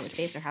maybe you can't always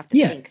face or have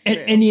to think through.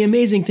 And the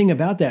amazing thing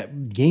about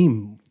that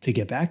game, to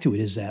get back to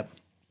it, is that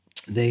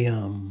they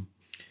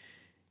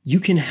you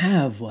can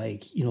have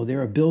like, you know,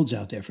 there are builds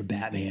out there for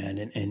Batman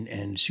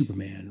and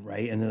Superman,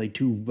 right? And they're like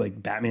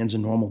like Batman's a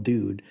normal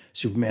dude,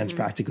 Superman's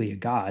practically a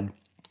god.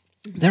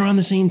 They're on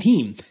the same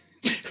team,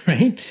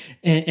 right?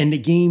 And the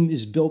game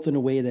is built in a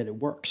way that it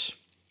works.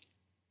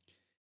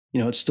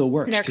 You know, it still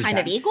works. And they're kind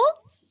of equal?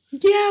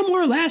 Yeah,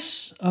 more or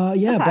less.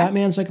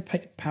 Batman's like a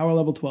power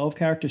level 12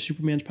 character.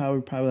 Superman's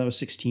power level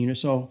 16 or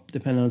so,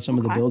 depending on some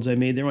of the builds I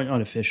made. They're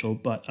unofficial,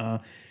 but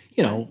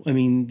you know, I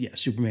mean, yeah,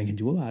 Superman can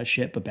do a lot of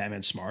shit, but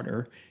Batman's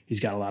smarter. He's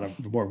got a lot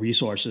of more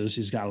resources.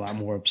 He's got a lot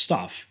more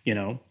stuff, you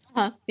know?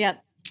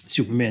 Yep.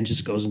 Superman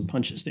just goes and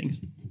punches things.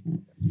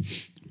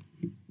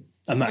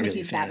 I'm not really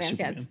a fan of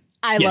Superman. Fans.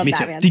 I love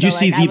Batman. Did you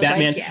see V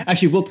Batman? Like,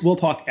 Actually, we'll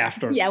talk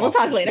after. Yeah, we'll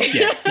talk later.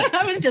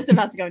 I was just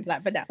about to go into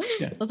that, but no,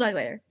 we'll talk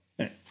later.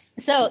 Right.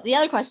 So the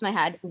other question I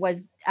had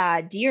was,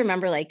 do you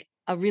remember like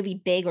a really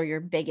big or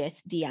your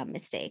biggest DM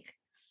mistake?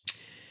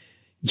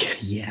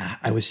 Yeah,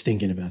 I was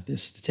thinking about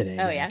this today,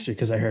 actually,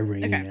 because I heard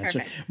Rainey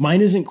answer. Perfect.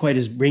 Mine isn't quite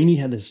as... Rainey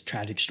had this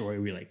tragic story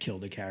where he, like,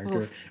 killed a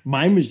character.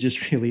 Mine was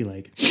just really,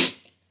 like...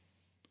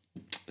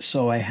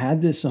 So I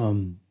had this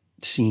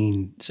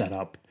scene set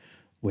up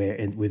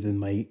within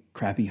my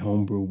crappy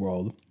homebrew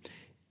world,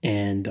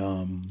 and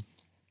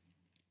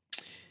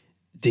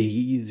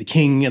the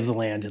king of the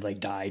land had, like,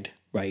 died,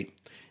 right?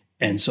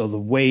 And so the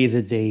way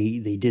that they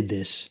did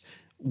this...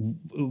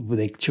 when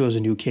they chose a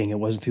new king, it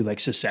wasn't through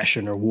like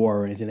secession or war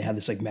or anything. They had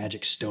this like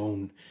magic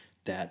stone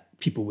that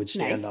people would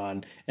stand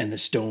on, and the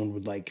stone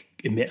would like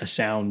emit a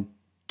sound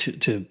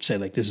to say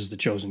like, this is the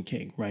chosen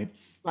king, right?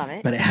 Love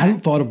it. But I hadn't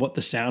thought of what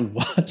the sound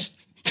was.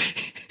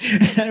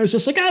 And it was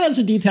just like, that's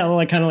a detail that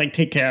like kind of like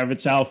take care of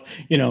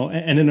itself, you know?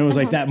 And then there was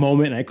like that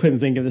moment and I couldn't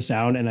think of the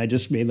sound and I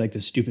just made like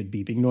this stupid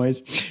beeping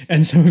noise.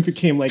 And so it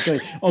became like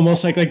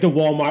almost like the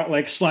Walmart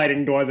like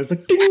sliding door that's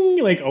like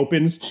ding, like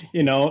opens,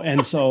 you know?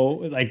 And so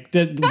like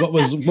what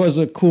was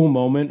a cool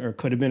moment or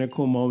could have been a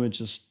cool moment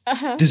just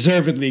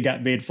deservedly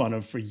got made fun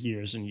of for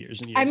years and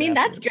years and years. I mean,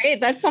 that's great.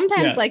 That's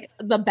sometimes like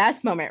the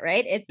best moment,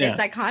 right? It's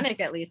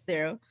iconic at least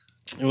through.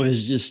 It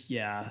was just,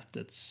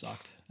 that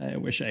sucked. I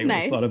wish I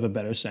would thought of a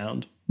better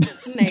sound.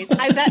 Nice.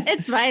 I bet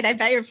it's fine. I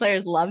bet your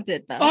players loved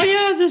it though. Oh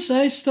yeah,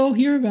 I still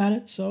hear about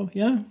it. So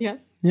yeah.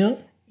 All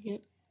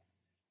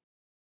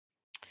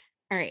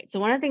right. So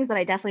one of the things that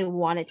I definitely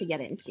wanted to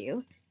get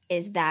into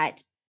is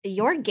that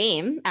your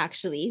game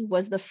actually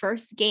was the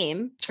first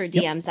game for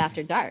DMs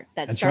After Dark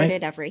that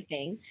started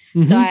everything.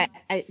 So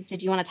I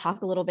did you want to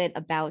talk a little bit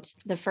about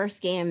the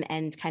first game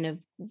and kind of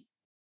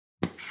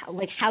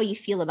how you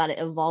feel about it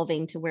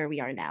evolving to where we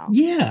are now?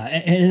 Yeah.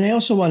 And I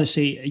also want to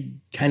say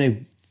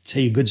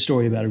a good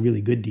story about a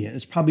really good DM.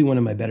 It's probably one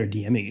of my better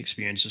DMing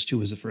experiences too.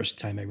 Was the first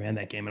time I ran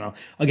that game, and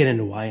I'll get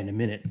into why in a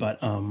minute. But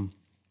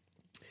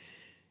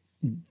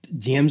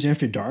DMs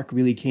After Dark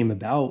really came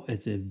about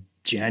at the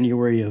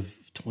January of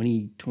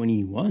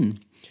 2021,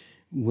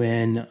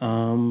 when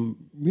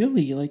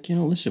really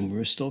listen, we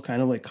were still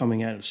kind of like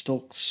coming out,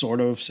 still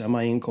sort of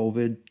semi in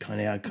COVID,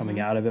 kind of coming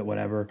out of it,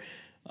 whatever.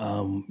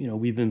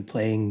 We've been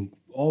playing.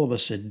 All of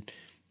us had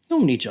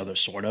known each other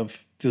sort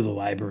of through the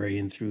library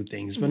and through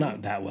things, but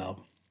not that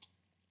well.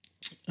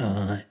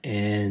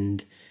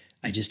 And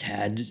I just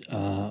had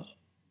a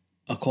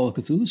Call of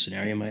Cthulhu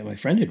scenario my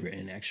friend had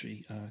written,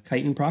 actually.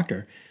 Kyton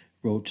Proctor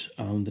wrote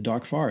The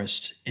Dark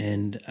Forest.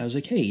 And I was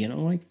like, hey,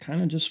 I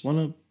kind of just want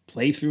to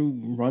play through,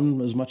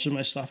 run as much of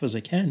my stuff as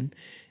I can.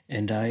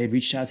 And I had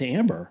reached out to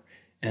Amber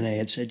and I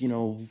had said,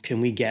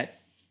 can we get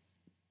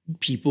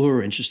people who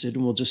are interested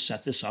and we'll just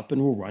set this up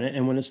and we'll run it.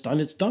 And when it's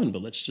done,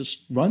 but let's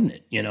just run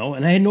it,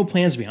 And I had no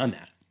plans beyond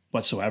that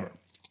whatsoever.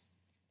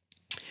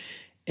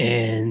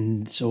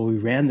 And so we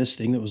ran this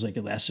thing that was like,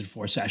 it lasted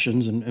 4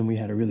 sessions and we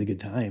had a really good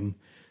time.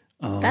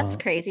 That's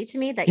crazy to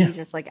me that yeah. you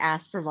just like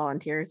asked for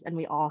volunteers and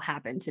we all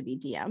happen to be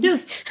DMs. Yeah.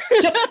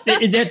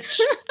 Yep.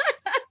 That's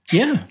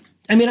yeah.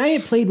 I mean, I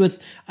had played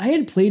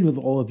with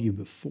all of you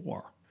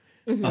before.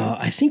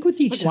 I think with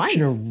the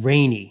exception of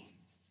Rainey,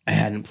 I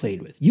hadn't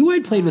played with. You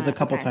I'd played with a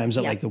couple times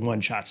at like the one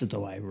shots at the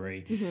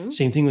library.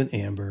 Same thing with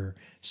Amber.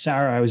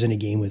 Sarah I was in a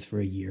game with for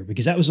a year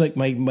because that was like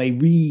my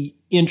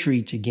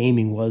re-entry to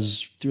gaming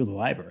was through the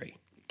library.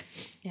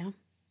 Yeah.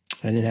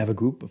 I didn't have a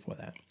group before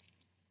that.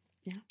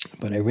 Yeah.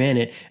 But I ran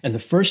it. And the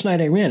first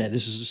night I ran it,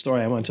 this is the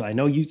story I want to tell. I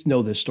know you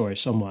know this story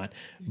somewhat,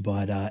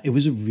 but it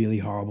was a really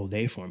horrible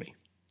day for me.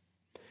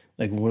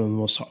 Like one of the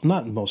most,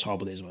 not the most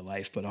horrible days of my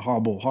life, but a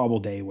horrible, horrible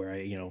day where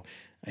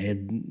I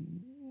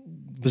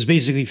was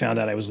basically found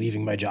out I was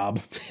leaving my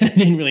job. I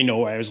didn't really know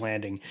where I was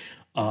landing.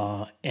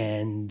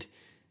 And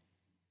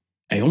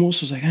I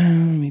almost was like,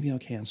 maybe I'll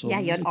cancel. Yeah,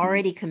 you had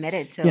already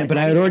committed to. Yeah, but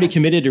I had already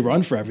committed to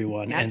run for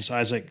everyone. And so I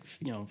was like,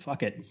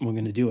 fuck it. We're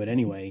going to do it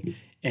anyway.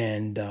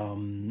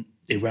 And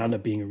it wound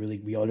up being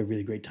we all had a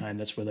really great time.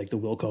 That's where like the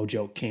Wilco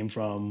joke came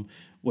from,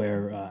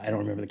 where I don't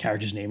remember the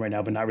character's name right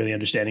now, but not really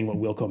understanding what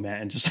Wilco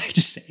meant and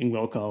just saying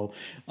Wilco.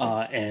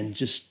 And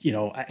just,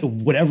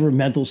 whatever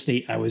mental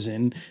state I was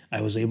in,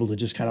 I was able to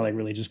just kind of like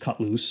really just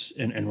cut loose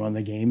and run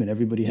the game, and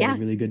everybody had a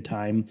really good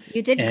time.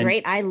 You did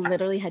great. I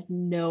literally had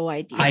no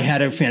idea. I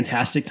had a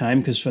fantastic time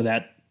because for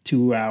that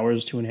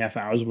 2.5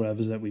 hours,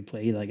 whatever that we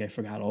played, like I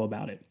forgot all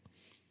about it.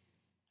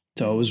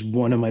 So it was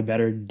one of my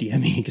better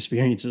DMing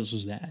experiences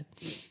was that.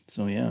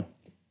 So yeah,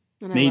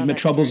 made my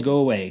troubles go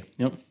away.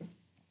 Yep.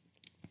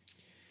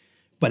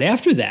 But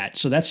after that,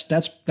 so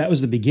that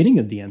was the beginning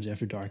of DMs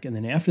After Dark. And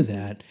then after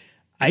that,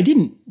 I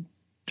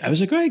was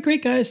like, all right,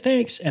 great guys,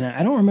 thanks. And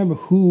I don't remember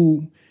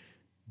who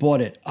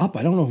bought it up.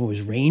 I don't know if it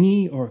was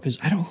Rainey or because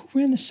I don't know who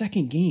ran the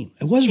second game.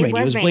 It was Rainey.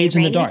 It was Blades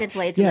in the Dark. Did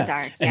Blades in the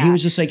Dark. And he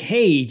was just like,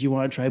 hey, do you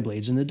want to try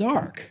Blades in the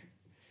Dark?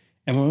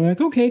 And we were like,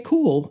 okay,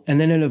 cool. And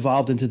then it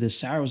evolved into this.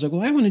 Sarah was like,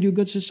 well, I want to do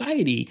Good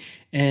Society.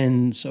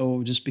 And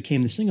so it just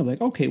became this thing of like,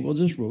 okay, we'll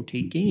just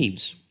rotate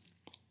games.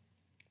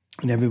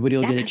 And everybody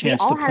will get a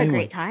chance to play. We all had a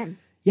great time.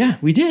 Yeah,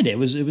 we did. It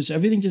was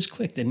everything just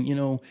clicked.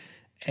 And,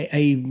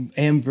 I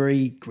am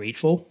very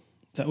grateful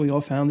that we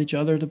all found each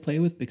other to play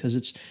with because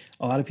it's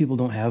a lot of people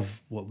don't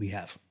have what we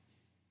have.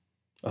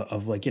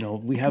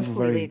 We have a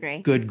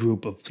very good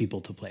group of people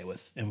to play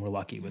with, and we're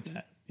lucky with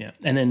that. Yeah.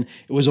 And then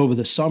it was over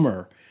the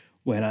summer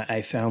when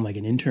I found like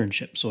an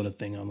internship sort of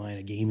thing online,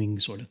 a gaming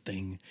sort of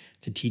thing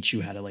to teach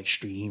you how to like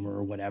stream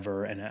or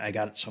whatever. And I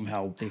got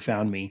somehow they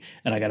found me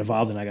and I got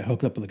involved and I got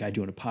hooked up with a guy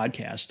doing a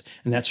podcast.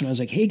 And that's when I was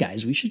like, hey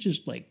guys, we should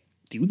just like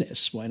do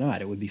this. Why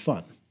not? It would be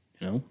fun.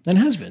 And it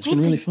has been. It's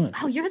been really fun.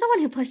 Oh, you're the one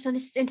who pushed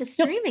us into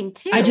streaming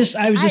too. I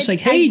was just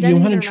like, hey, do you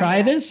want to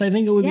try this? I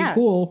think it would be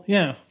cool.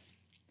 Yeah.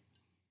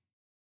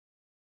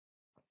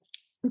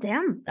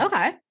 Damn.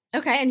 Okay.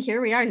 And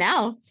here we are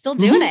now, still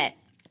doing it.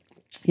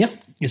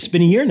 Yep. It's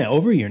been a year now,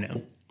 over a year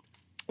now.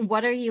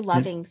 What are you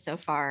loving so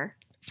far?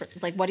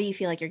 What do you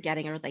feel like you're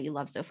getting or that you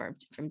love so far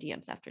from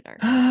DMs After Dark?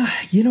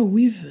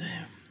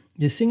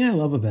 The thing I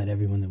love about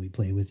everyone that we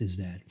play with is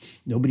that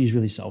nobody's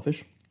really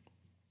selfish.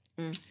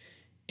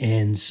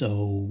 And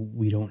so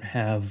we don't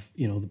have,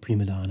 the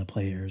prima donna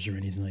players or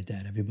anything like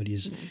that.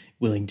 Everybody's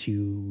willing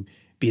to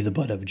be the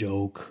butt of a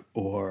joke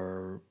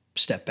or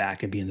step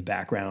back and be in the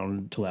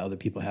background to allow other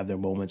people to have their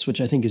moments,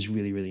 which I think is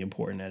really, really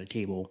important at a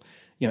table.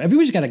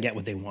 Everybody's got to get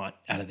what they want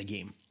out of the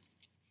game,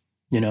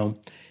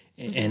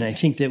 and I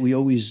think that we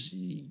always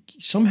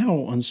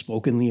somehow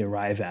unspokenly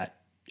arrive at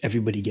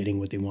everybody getting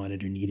what they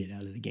wanted or needed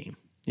out of the game.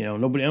 I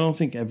don't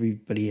think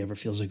everybody ever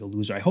feels like a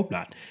loser. I hope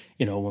not,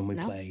 when we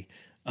play,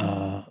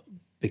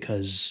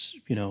 because,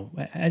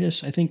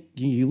 I think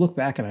you look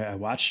back and I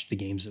watch the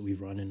games that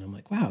we've run and I'm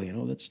like, wow,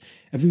 that's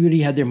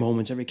everybody had their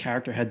moments. Every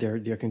character had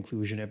their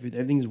conclusion.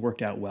 Everything's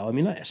worked out well. I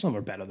mean, some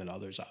are better than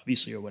others,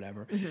 obviously, or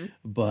whatever.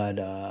 But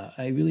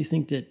I really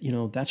think that,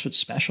 that's what's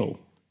special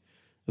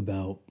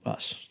about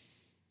us.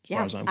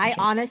 Yeah, I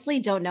honestly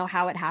don't know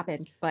how it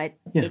happens, but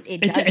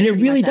it does. And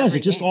it really does.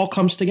 It just all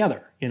comes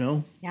together,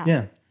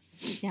 Yeah.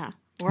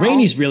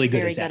 Rainey's really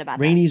good at that.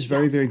 Rainey's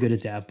very, very good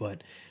at that,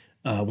 but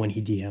when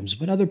he DMs,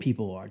 but other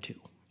people are too.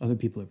 Other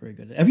people are very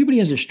good at it. Everybody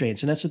has their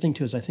strengths. And that's the thing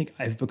too, is I think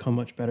I've become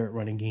much better at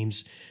running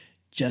games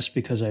just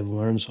because I've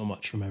learned so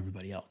much from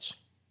everybody else.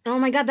 Oh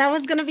my God, that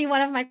was going to be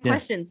one of my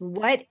questions.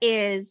 What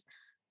is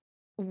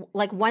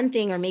like one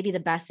thing or maybe the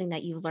best thing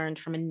that you learned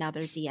from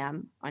another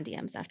DM on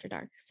DMs After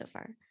Dark so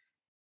far?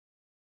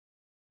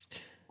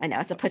 I know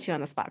it's a put you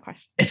on the spot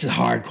question. It's a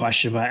hard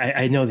question, but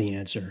I know the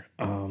answer.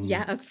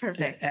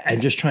 Perfect. I'm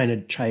just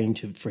trying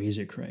to phrase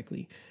it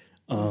correctly.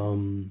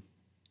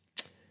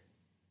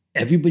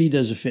 Everybody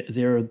does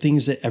there are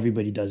things that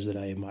everybody does that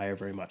I admire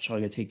very much. So I'm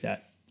going to take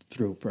that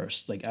through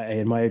first. Like I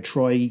admire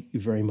Troy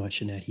very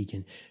much in that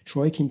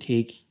Troy can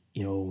take,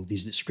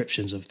 these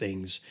descriptions of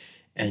things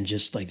and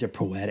just like they're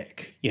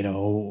poetic,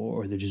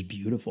 or they're just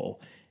beautiful.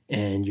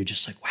 and you're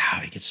just like,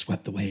 wow, you get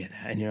swept away in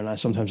that. And, you know,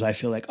 sometimes I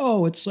feel like,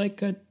 oh, it's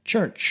like a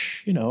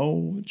church, you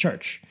know,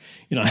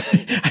 I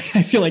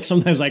feel like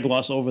sometimes I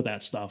gloss over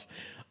that stuff.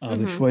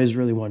 But Troy is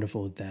really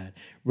wonderful at that.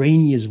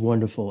 Rainey is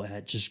wonderful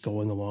at just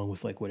going along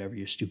with like whatever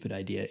your stupid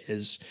idea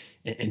is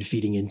and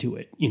feeding into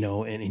it, you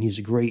know, and he's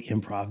a great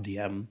improv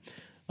DM.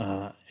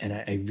 And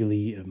I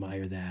really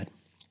admire that.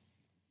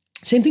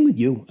 Same thing with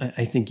you.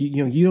 I think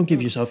you don't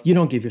give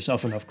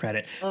yourself enough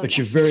credit, but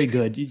you're very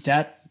good.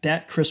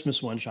 That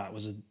Christmas one shot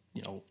was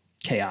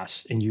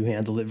chaos, and you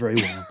handled it very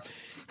well.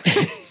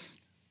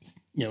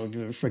 You know, the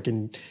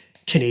freaking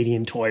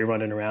Canadian toy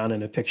running around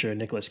and a picture of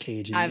Nicolas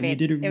Cage, and you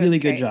did a really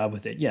good job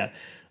with it. Yeah,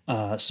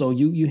 so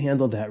you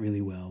handled that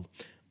really well.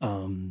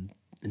 And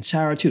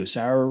Sarah too.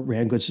 Sarah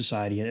ran Good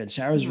Society, and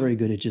Sarah's very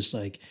good at just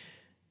like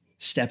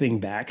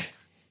stepping back.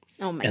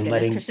 Oh my and goodness,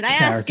 letting Christian! I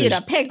asked you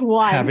to pick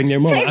one. Having their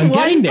moment. I'm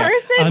getting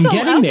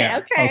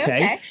there.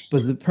 Okay.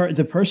 But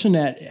the person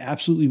that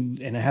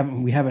absolutely,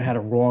 and we haven't had a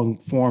wrong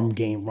form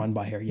game run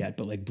by her yet,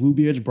 but like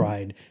Bluebeard's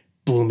Bride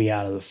blew me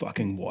out of the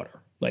fucking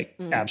water. Like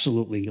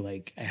absolutely,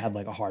 like I had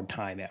like a hard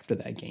time after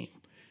that game,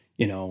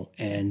 you know.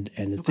 And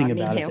the thing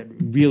about it that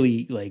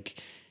really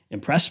like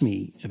impressed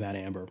me about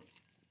Amber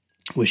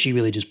was she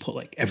really just put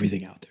like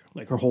everything out there.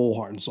 Like her whole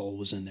heart and soul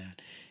was in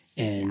that.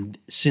 And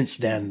since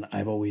then,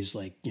 I've always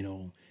like, you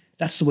know,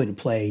 that's the way to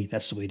play.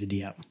 That's the way to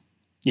DM,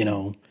 you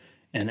know,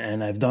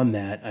 and I've done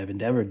that. I've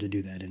endeavored to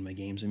do that in my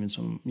games. I mean,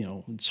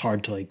 it's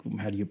hard to like,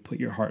 how do you put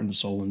your heart and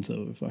soul into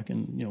a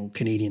fucking, you know,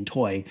 Canadian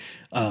toy?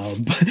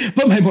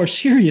 But my more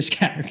serious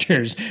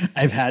characters,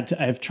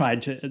 I've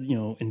tried to, you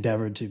know,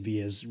 endeavor to be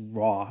as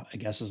raw, I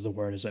guess is the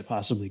word, as I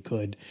possibly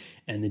could.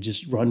 And to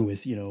just run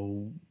with, you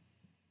know,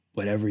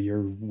 whatever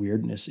your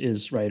weirdness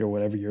is, right? Or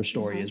whatever your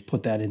story is,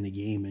 put that in the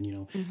game. And, you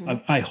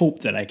know, I hope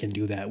that I can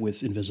do that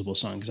with Invisible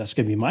Sun, because that's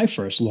going to be my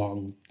first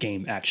long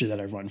game actually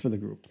that I've run for the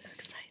group.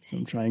 So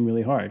I'm trying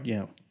really hard.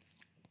 Yeah.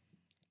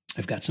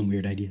 I've got some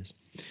weird ideas.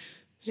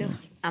 So. Yeah,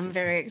 I'm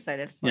very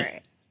excited for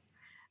it.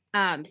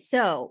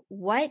 So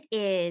what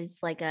is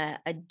like a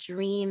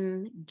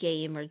dream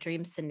game or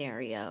dream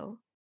scenario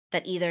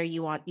that either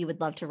you would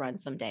love to run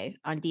someday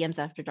on DMs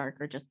After Dark,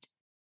 or just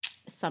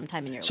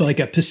sometime in your life? Like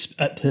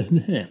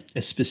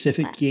a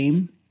specific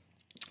game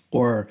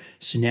or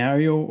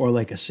scenario, or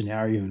like a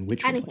scenario in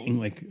which we're playing,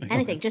 like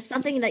anything, just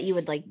something that you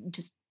would like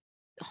just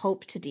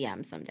hope to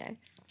DM someday.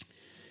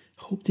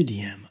 Hope to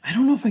DM. I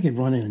don't know if I could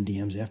run it in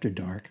DMs After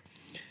Dark,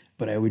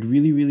 but I would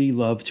really, really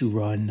love to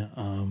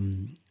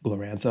run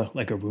Glorantha,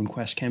 like a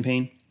RuneQuest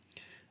campaign.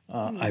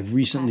 I've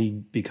recently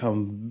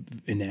become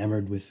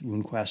enamored with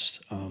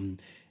RuneQuest,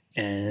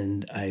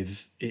 and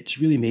it's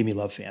really made me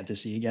love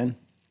fantasy again.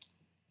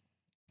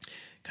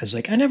 Because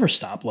like I never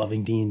stopped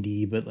loving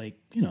D&D, but like,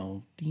 you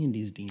know,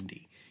 D&D is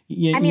D&D.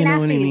 I mean,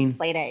 after you've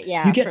played it,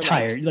 yeah, you get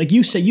tired. Like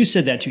you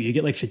said that too. You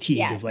get like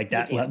fatigued of like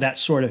that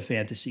sort of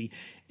fantasy.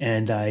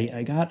 And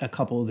I got a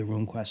couple of the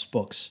RuneQuest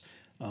books,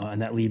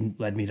 and that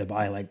led me to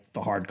buy like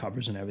the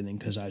hardcovers and everything,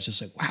 because I was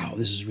just like, wow,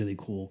 this is really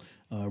cool.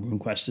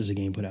 RuneQuest is a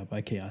game put out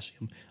by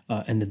Chaosium,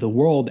 and the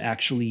world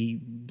actually,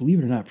 believe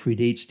it or not,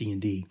 predates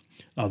D&D.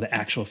 The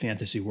actual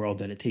fantasy world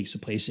that it takes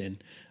place in,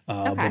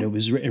 but it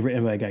was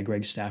written by a guy,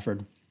 Greg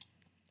Stafford.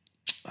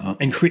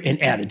 And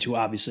added to,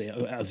 obviously,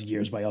 as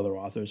years by other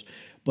authors.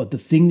 But the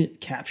thing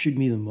that captured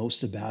me the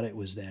most about it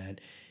was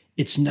that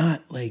it's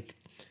not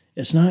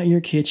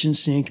your kitchen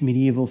sink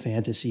medieval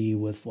fantasy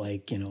with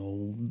like, you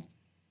know,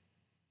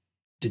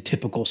 the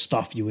typical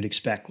stuff you would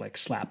expect like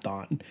slapped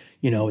on.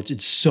 You know,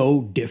 it's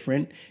so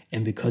different,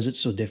 and because it's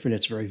so different,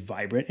 it's very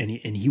vibrant. And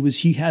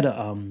he had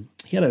an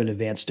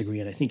advanced degree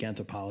in, I think,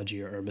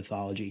 anthropology or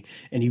mythology,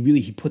 and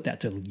he put that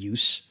to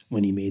use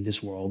when he made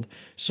this world.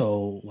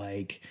 So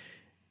like,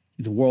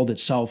 the world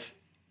itself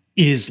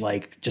is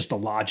like just the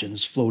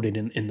lodgings floated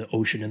in the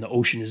ocean, and the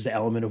ocean is the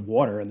element of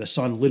water, and the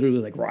sun literally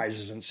like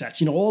rises and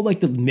sets. You know, all like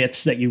the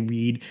myths that you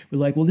read were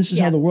like, well, this is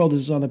how the world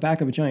is on the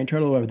back of a giant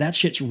turtle or whatever. That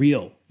shit's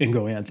real in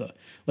Glorantha.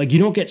 Like, you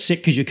don't get sick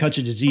because you catch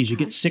a disease. You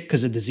get sick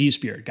because a disease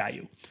spirit got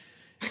you.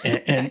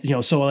 And you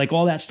know, so like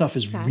all that stuff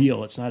is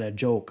real. It's not a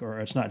joke, or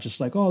it's not just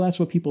like, oh,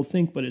 that's what people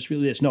think, but it's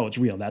really this. No, it's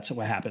real. That's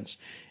what happens.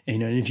 And, you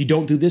know, and if you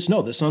don't do this,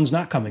 no, the sun's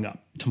not coming up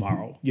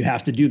tomorrow. You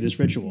have to do this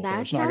ritual, or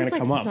it's not going to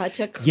come up.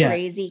 Such a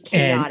crazy,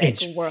 chaotic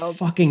world.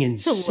 Fucking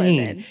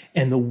insane.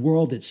 And the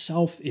world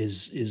itself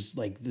is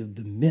like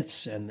the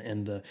myths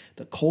and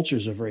the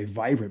cultures are very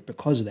vibrant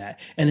because of that.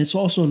 And it's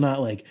also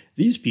not like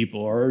these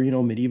people are, you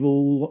know,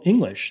 medieval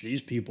English.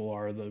 These people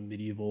are the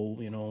medieval,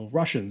 you know,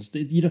 Russians.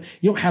 You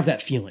don't have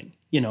that feeling.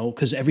 You know,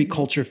 because every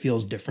culture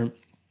feels different.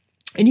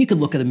 And you can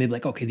look at them and be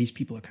like, okay, these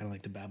people are kind of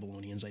like the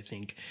Babylonians, I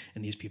think.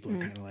 And these people are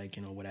kind of like,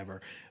 you know, whatever.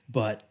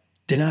 But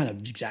they're not an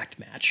exact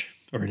match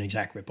or an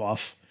exact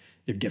ripoff.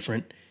 They're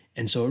different.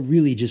 And so it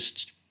really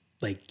just,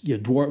 like, you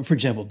know, for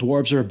example,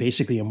 dwarves are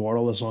basically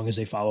immortal as long as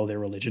they follow their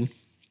religion.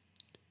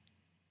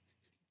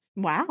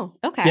 Wow.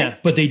 Okay. Yeah,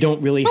 but they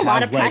don't really have a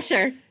lot of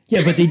pressure.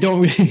 Yeah, but they don't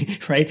really,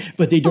 right?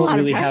 But they don't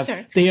really have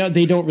pressure.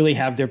 they don't really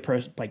have their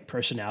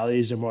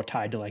personalities. They're more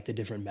tied to like the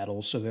different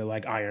metals. So they're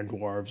like iron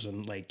dwarves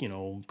and like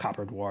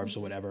copper dwarves or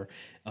whatever.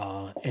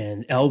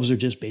 And elves are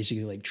just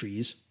basically like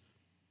trees.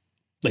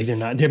 Like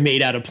they're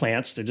made out of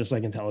plants. They're just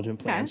like intelligent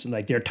plants, and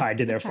like they're tied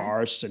to their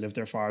forests. And if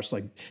their forests,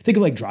 like think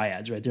of like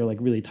dryads, right? They're like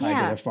really tied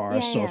to their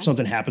forest. So if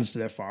something happens to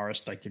their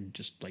forest, like they're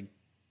just like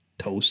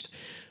toast.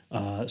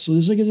 So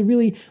there's like a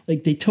really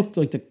like they took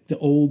like the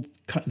old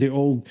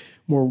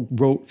more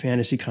rote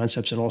fantasy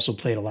concepts and also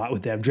played a lot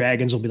with them.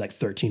 Dragons will be like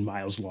 13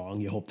 miles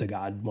long. You hope to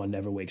God one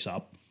never wakes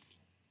up.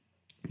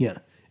 Yeah,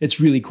 it's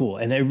really cool,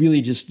 and it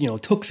really just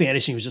took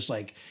fantasy and was just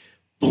like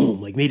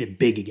boom, like made it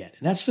big again.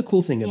 And that's the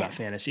cool thing about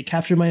fantasy. It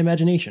captured my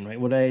imagination, right?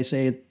 What did I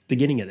say at the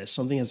beginning of this?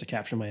 Something has to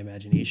capture my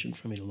imagination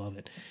for me to love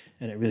it,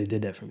 and it really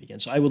did that for me again.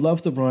 So I would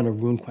love to run a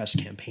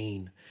RuneQuest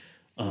campaign.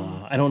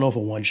 I don't know if a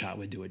one shot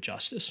would do it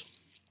justice.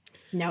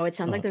 No, it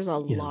sounds like there's a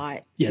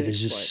lot. Yeah,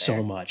 there's just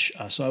so much.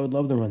 So I would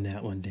love to run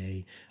that one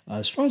day.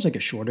 As far as like a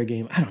shorter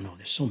game, I don't know.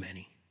 There's so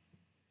many.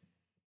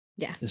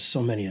 Yeah. There's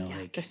so many I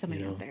like. There's so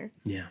many out there.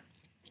 Yeah.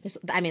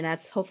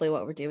 That's hopefully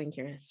what we're doing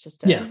here. It's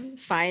just to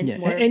find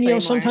more.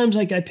 And sometimes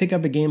like I pick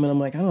up a game and I'm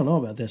like, I don't know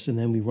about this. And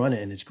then we run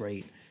it and it's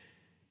great.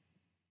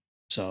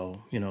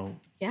 So,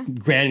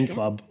 Grand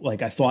Club,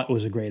 like I thought it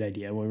was a great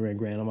idea when we were in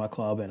Grand Amat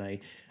Club, and I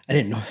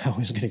didn't know how it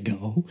was going to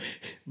go,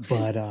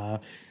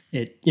 but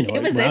it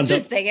was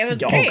interesting. It was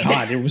great. Oh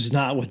God, it was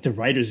not what the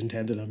writers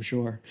intended, I'm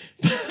sure.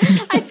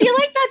 I feel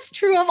like that's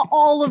true of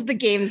all of the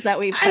games that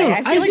we play.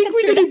 I feel like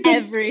we did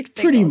every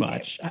single pretty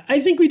much. I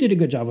think we did a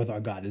good job with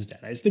Our God Is Dead.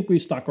 I think we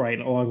stuck right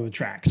along the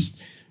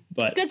tracks.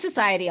 But Good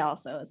Society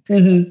also is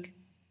pretty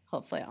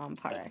hopefully on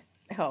par.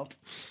 I hope.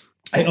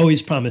 I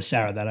always promise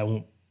Sarah that I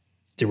won't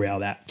derail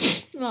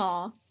that.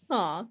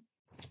 Aw.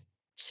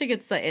 She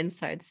gets the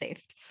inside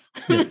safe.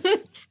 Yeah.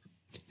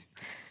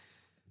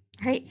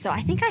 All right, so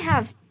I think I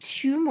have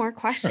 2 more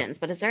questions,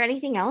 but is there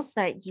anything else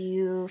that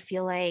you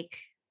feel like?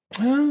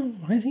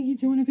 I think you're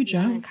doing a good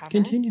job.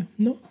 Continue.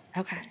 No.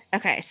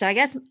 Okay. So I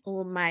guess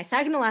my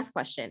second to last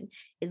question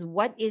is,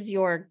 what is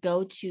your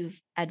go-to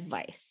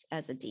advice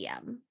as a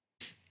DM?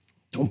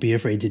 Don't be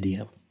afraid to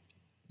DM.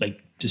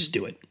 Like, just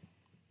do it.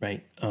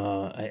 Right.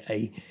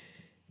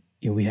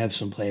 We have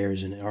some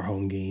players in our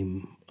home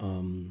game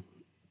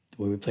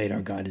where we played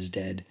Our God Is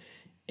Dead,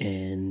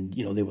 and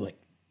they were like,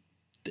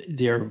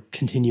 they're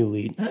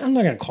continually, I'm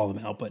not going to call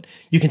them out, but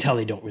you can tell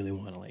they don't really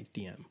want to like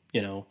DM,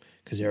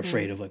 because they're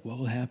afraid of like, what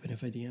will happen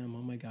if I DM?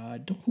 Oh my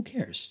God, who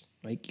cares?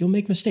 Like, you'll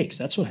make mistakes.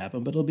 That's what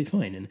happened, but it'll be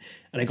fine. And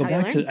I go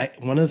back to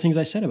one of the things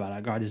I said about Our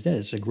God Is Dead.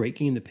 It's a great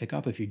game to pick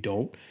up if you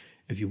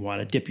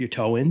want to dip your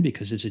toe in,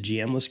 because it's a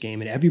GM-less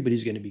game and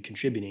everybody's going to be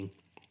contributing.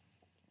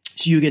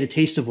 So you get a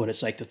taste of what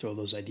it's like to throw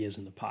those ideas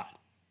in the pot,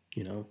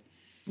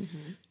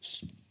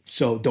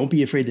 So don't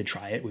be afraid to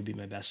try it would be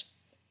my best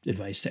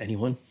advice to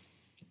anyone.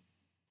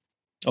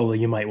 Although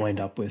you might wind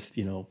up with,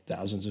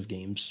 thousands of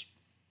games.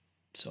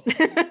 So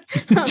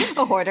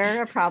a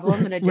hoarder, a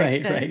problem, an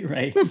addiction.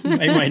 Right. You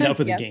might wind up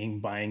with a game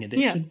buying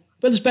addiction. Yeah.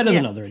 But it's better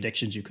than other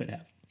addictions you could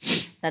have.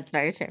 That's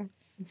very true.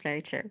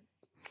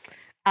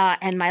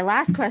 And my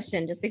last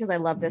question, just because I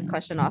love this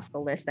question off the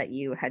list that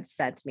you had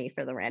said to me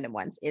for the random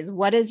ones, is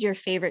what is your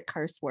favorite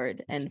curse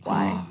word and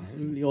why?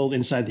 The old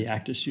Inside the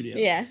Actors Studio.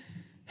 Yeah.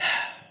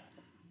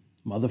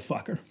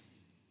 Motherfucker.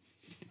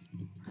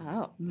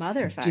 Oh,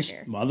 motherfucker.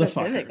 Just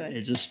motherfucker.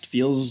 It just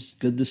feels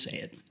good to say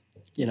it.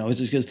 It's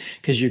just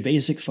because your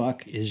basic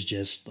fuck is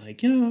just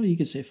like, you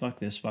could say fuck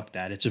this, fuck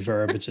that. It's a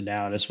verb, it's a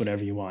noun, it's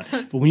whatever you want.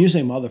 But when you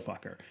say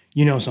motherfucker,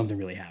 something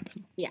really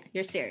happened. Yeah,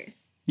 you're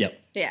serious.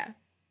 Yep. Yeah,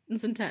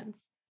 it's intense.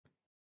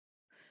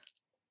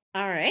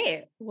 All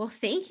right. Well,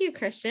 thank you,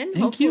 Christian.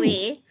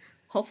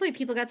 Hopefully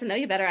people got to know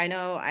you better. I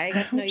know I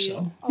got to know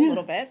you a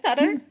little bit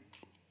better.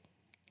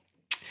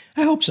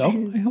 I hope so.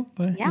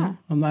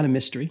 I'm not a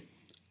mystery.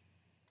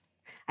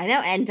 I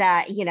know. And,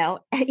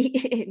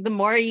 the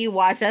more you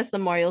watch us, the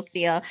more you'll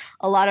see a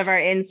lot of our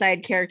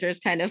inside characters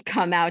kind of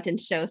come out and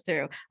show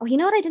through. Oh, you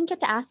know what I didn't get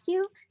to ask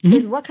you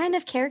is what kind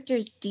of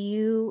characters do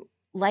you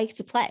like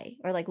to play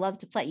or like love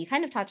to play? You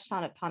kind of touched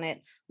upon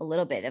it a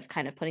little bit of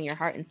kind of putting your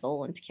heart and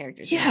soul into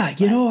characters. Yeah.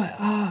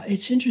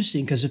 It's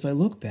interesting because if I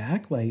look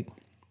back, like,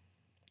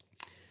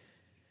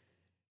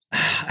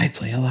 I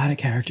play a lot of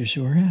characters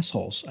who are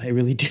assholes. I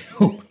really do.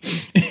 I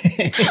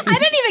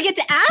didn't even get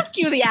to ask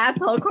you the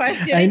asshole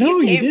question. I know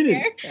you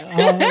didn't.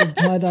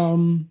 But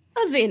that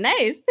was being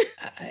nice.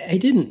 I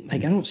didn't.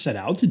 Like, I don't set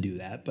out to do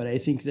that, but I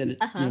think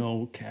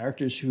that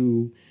characters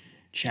who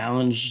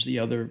challenge the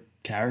other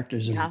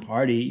characters in the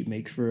party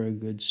make for a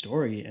good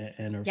story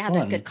and are fun.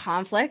 There's good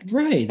conflict.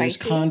 Right. There's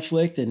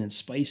conflict and it's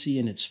spicy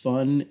and it's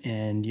fun.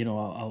 And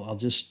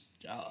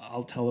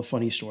I'll tell a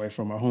funny story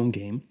from our home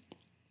game,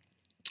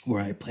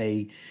 where I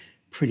play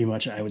pretty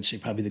much, I would say,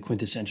 probably the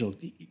quintessential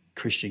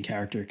Christian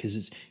character, because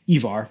it's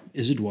Ivar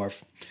is a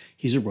dwarf.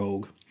 He's a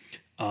rogue.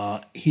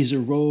 He's a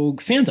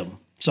rogue phantom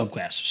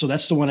subclass. So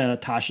that's the one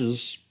at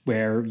Tasha's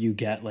where you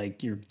get like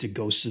the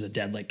ghosts of the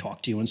dead like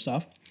talk to you and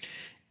stuff.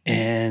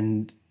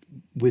 And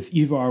with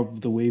Ivar,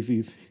 the way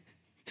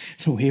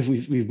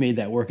we've made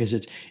that work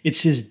is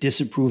it's his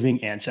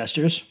disapproving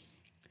ancestors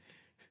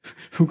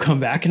who come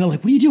back and are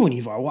like, "What are you doing,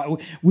 Ivar? Why,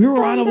 we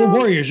were honorable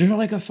warriors. You're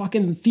like a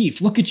fucking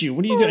thief. Look at you.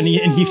 What are you doing?"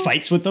 And he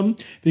fights with them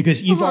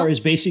because Ivar is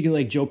basically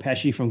like Joe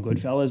Pesci from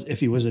Goodfellas if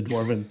he was a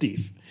dwarven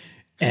thief.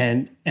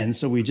 And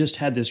so we just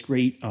had this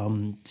great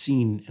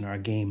scene in our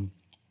game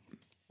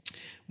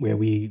where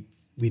we've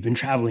been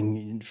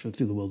traveling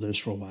through the wilderness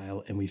for a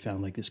while, and we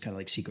found like this kind of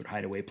like secret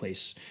hideaway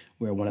place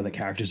where one of the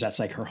characters, that's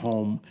like her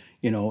home,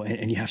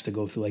 and you have to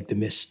go through like the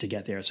mist to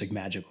get there. It's like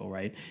magical,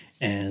 right?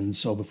 And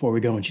so before we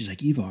go, and she's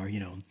like, "Ivar,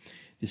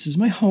 this is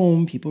my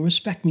home. People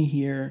respect me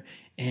here,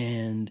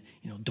 and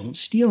don't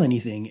steal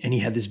anything." And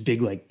he had this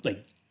big like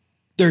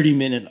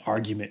 30-minute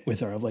argument with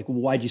her of like,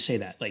 "Why'd you say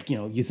that? Like,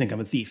 you think I'm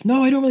a thief?"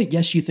 "No, I don't really."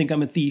 "Yes, you think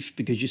I'm a thief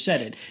because you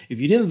said it. If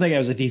you didn't think I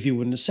was a thief, you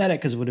wouldn't have said it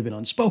because it would have been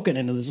unspoken."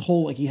 And this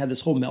whole, he had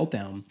this whole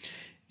meltdown,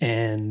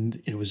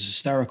 and it was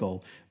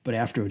hysterical. But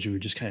afterwards, we were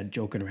just kind of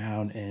joking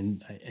around,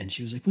 and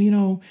she was like,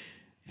 "Well,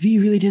 V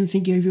really didn't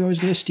think I was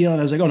going to steal." And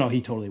I was like, "Oh no, he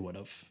totally would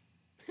have."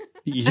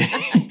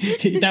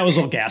 That was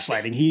all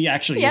gaslighting. He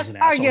actually is an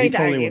asshole. He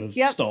totally would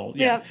have stole.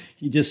 Yeah.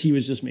 Yep. He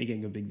was just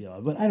making a big deal.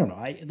 But I don't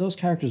know. Those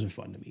characters are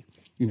fun to me.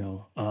 I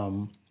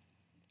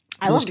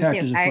love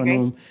characters are fun to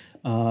him.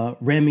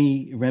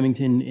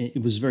 Remington,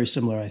 it was very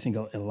similar, I think,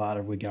 in a lot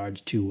of regards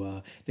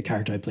to the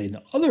character I played in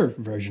the other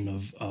version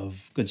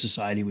of Good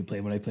Society we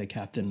played when I played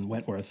Captain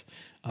Wentworth,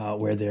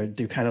 where they're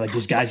kind of like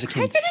these guys that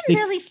came. I didn't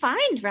really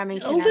find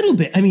Remington. A little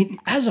bit. I mean,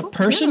 as a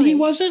person, he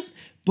wasn't.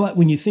 But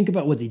when you think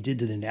about what they did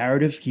to the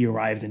narrative, he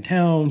arrived in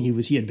town.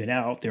 He had been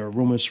out. There were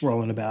rumors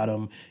swirling about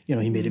him.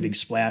 He made a big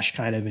splash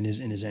kind of in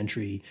his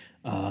entry.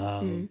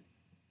 I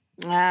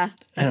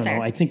don't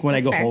know. I think when I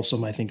go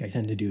wholesome, I think I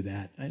tend to do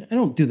that. I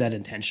don't do that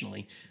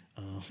intentionally.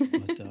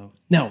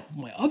 Now,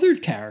 my other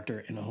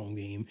character in a home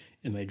game,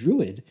 in my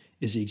druid,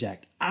 is the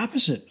exact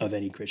opposite of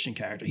any Christian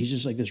character. He's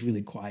just like this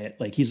really quiet,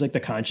 like he's like the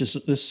conscious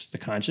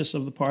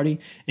of the party,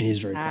 and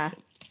he's very quiet.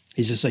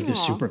 He's just like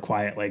this super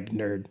quiet, like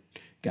nerd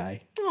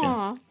guy.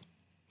 Yeah.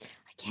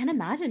 I can't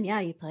imagine,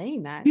 you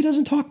playing that. He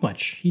doesn't talk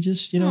much. He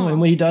just, and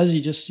when he does,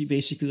 he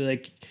basically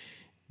like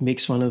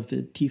makes fun of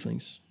the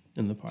tieflings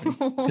in the party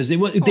because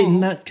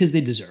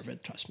they deserve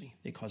it. Trust me,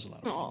 they cause a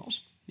lot of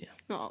problems. Yeah.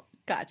 Oh,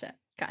 gotcha.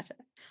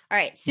 All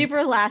right,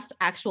 super last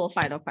actual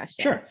final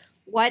question. Sure.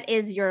 What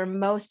is your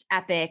most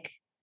epic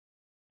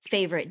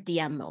favorite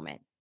DM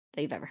moment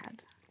that you've ever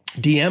had?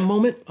 DM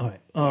moment? All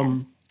right.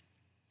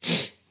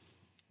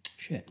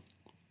 Shit.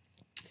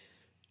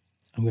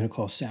 I'm gonna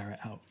call Sarah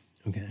out.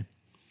 Okay.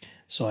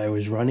 So I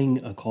was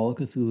running a Call of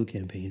Cthulhu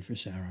campaign for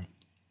Sarah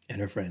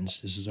and her friends.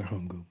 This is our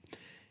home group.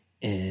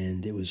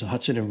 And it was a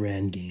Hudson and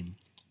Rand game,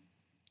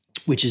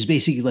 which is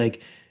basically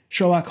like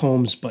Sherlock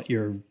Holmes, but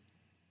you're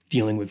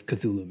dealing with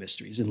Cthulhu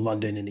mysteries in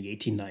London in the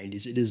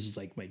 1890s. It is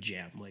like my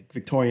jam, like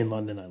Victorian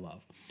London I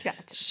love.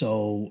 Gotcha.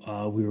 So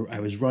I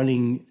was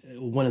running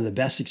one of the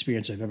best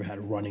experiences I've ever had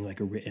running like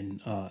a written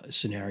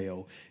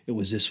scenario. It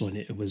was this one.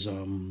 It was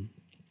The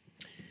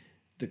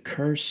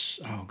Curse.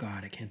 Oh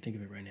God, I can't think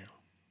of it right now.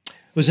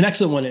 It was an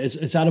excellent one.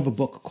 It's out of a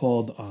book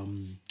called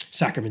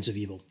Sacraments of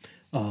Evil.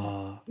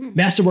 The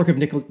Masterwork of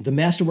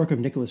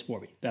Nicholas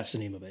Forby. That's the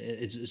name of it.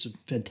 It's a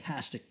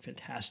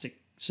fantastic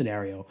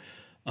scenario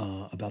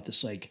about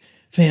this like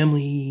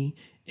family,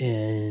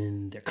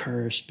 and they're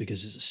cursed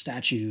because there's a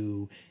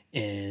statue.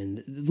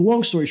 And the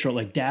long story short,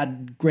 like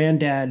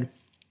granddad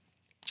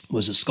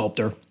was a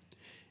sculptor,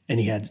 and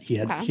he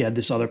had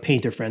this other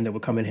painter friend that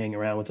would come and hang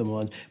around with him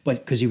but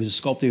because he was a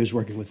sculptor, he was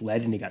working with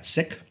lead, and he got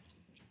sick.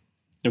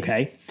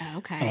 Okay.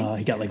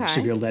 He got like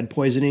severe lead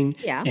poisoning.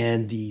 Yeah.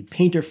 And the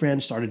painter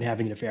friend started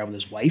having an affair with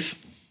his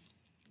wife.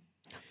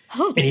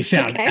 Oh, and he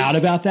found out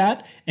about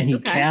that, and he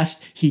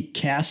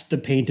cast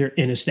the painter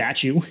in a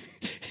statue,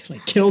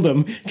 like killed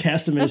him,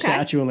 cast him in a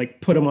statue, and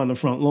like put him on the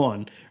front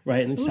lawn,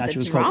 right? And the statue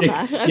was called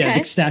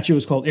the statue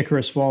was called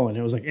Icarus Fallen.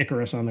 It was like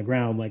Icarus on the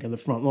ground, like on the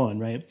front lawn,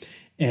 right?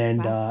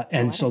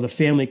 And so the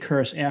family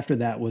curse after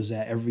that was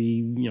that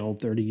every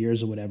 30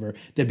 years or whatever,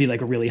 there'd be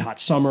like a really hot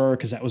summer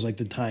because that was like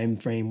the time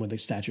frame when the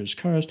statue was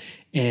cursed,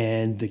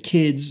 and the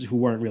kids who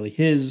weren't really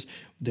his,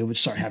 they would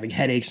start having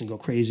headaches and go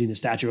crazy, and the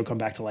statue would come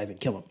back to life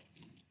and kill him.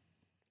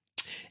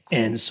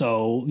 And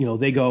so,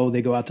 they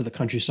go out to the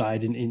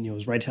countryside, and it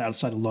was right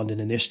outside of London,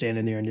 and they're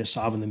standing there and they're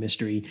solving the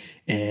mystery.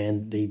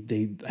 And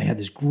I had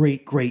this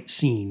great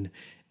scene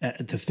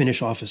to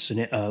finish off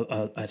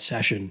a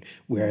session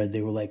where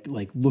they were like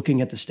looking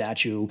at the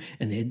statue,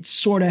 and they had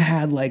sort of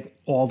had like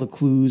all the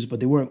clues, but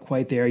they weren't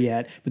quite there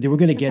yet, but they were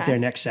going to get there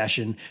next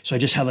session. So I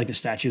just had like the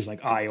statue's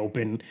like eye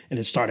open, and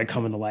it started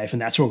coming to life,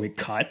 and that's where we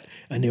cut,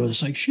 and they were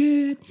just like,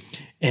 shit.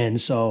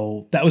 And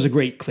so that was a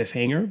great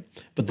cliffhanger.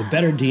 But the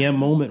better DM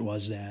moment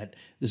was that,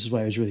 this is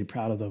why I was really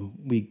proud of them.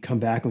 We come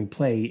back and we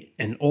play,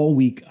 and all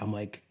week I'm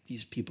like,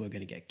 these people are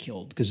going to get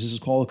killed because this is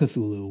Call of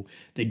Cthulhu.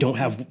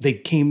 They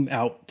came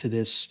out to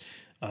this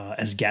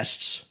as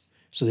guests,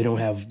 so they don't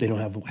have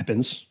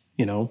weapons,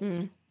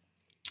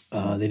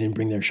 They didn't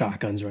bring their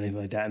shotguns or anything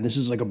like that. And this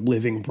is like a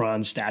living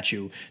bronze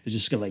statue. They're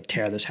just gonna like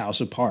tear this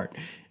house apart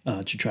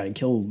to try to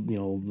kill,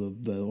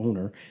 the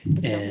owner.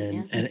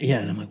 And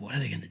I'm like, what are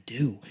they gonna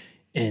do?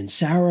 And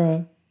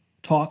Sarah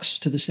talks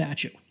to the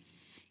statue.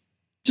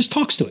 Just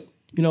talks to it.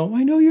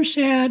 I know you're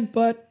sad,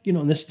 but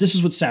and this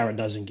is what Sarah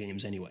does in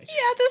games anyway.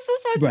 Yeah, this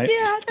is what. Right.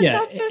 Yeah,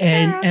 sounds so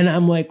Sarah. And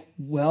I'm like,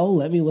 well,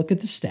 let me look at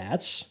the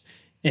stats.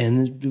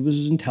 And it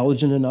was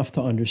intelligent enough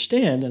to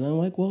understand. And I'm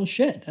like, well,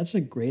 shit, that's a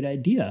great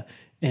idea.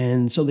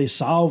 And so they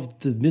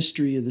solved the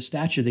mystery of the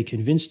statue. They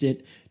convinced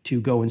it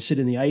to go and sit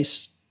in the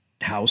ice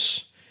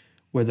house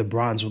where the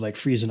bronze would like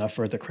freeze enough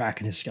for it to crack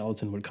and his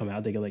skeleton would come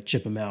out. They could like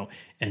chip him out.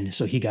 And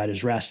so he got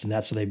his rest, and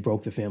that's how they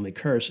broke the family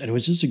curse. And it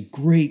was just a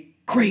great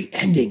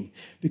ending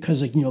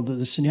because like,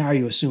 the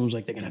scenario assumes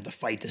like they're going to have to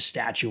fight the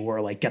statue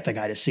or like get the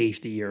guy to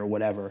safety or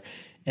whatever.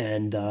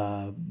 And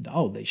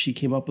she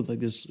came up with like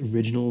this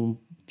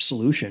original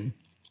solution.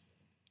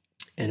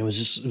 And it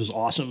was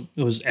awesome.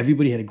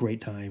 Everybody had a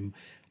great time.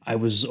 I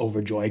was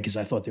overjoyed because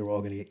I thought they were all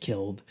going to get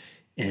killed.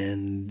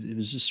 And it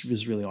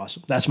was really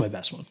awesome. That's my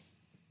best one.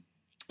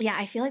 Yeah,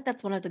 I feel like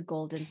that's one of the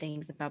golden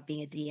things about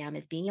being a DM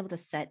is being able to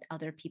set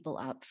other people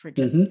up for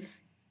just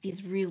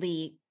these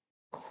really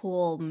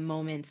cool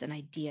moments and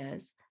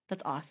ideas.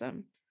 That's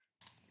awesome.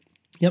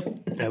 Yep.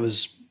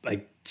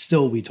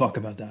 We talk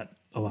about that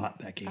a lot.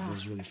 That game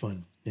was really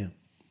fun. Yeah.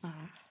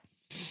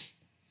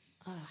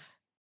 All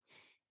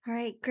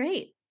right,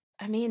 great.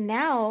 I mean,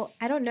 now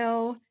I don't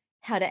know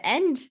how to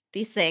end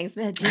these things,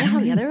 but do you know how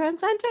the other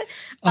ones end it?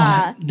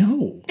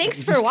 No.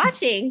 Thanks for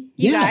watching,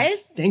 you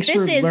guys. Thanks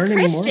for learning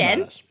more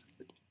about us.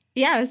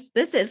 Yes,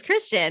 this is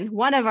Christian,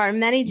 one of our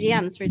many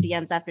GMs for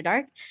DMs After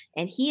Dark,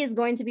 and he is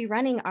going to be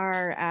running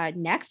our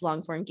next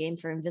long form game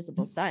for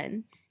Invisible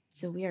Sun.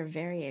 So we are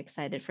very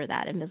excited for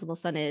that. Invisible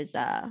Sun is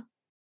a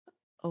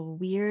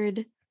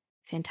weird,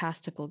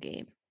 fantastical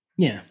game.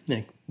 Yeah,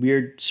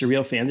 weird,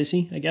 surreal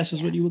fantasy, I guess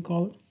is what you would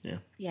call it. Yeah.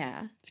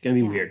 Yeah. It's going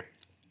to be weird.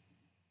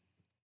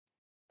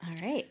 All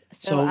right.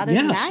 So other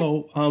than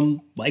that,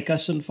 like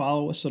us and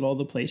follow us at all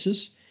the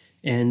places.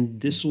 And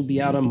this will be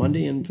out on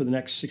Monday, and for the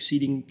next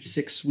succeeding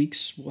 6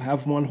 weeks, we'll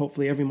have one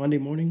hopefully every Monday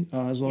morning,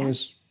 as long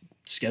as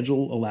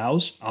schedule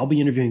allows. I'll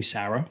be interviewing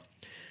Sarah.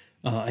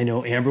 I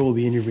know Amber will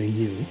be interviewing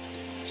you.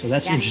 So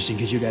that's interesting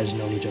because you guys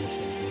know each other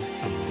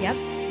forever. Yep.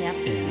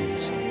 And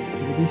so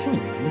it'll be fun.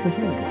 I'm looking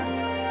forward to it.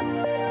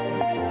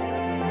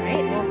 All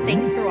right. Well,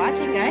 thanks for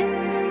watching, guys.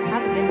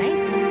 Have a good night.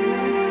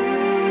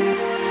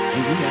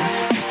 Thank you,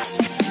 guys.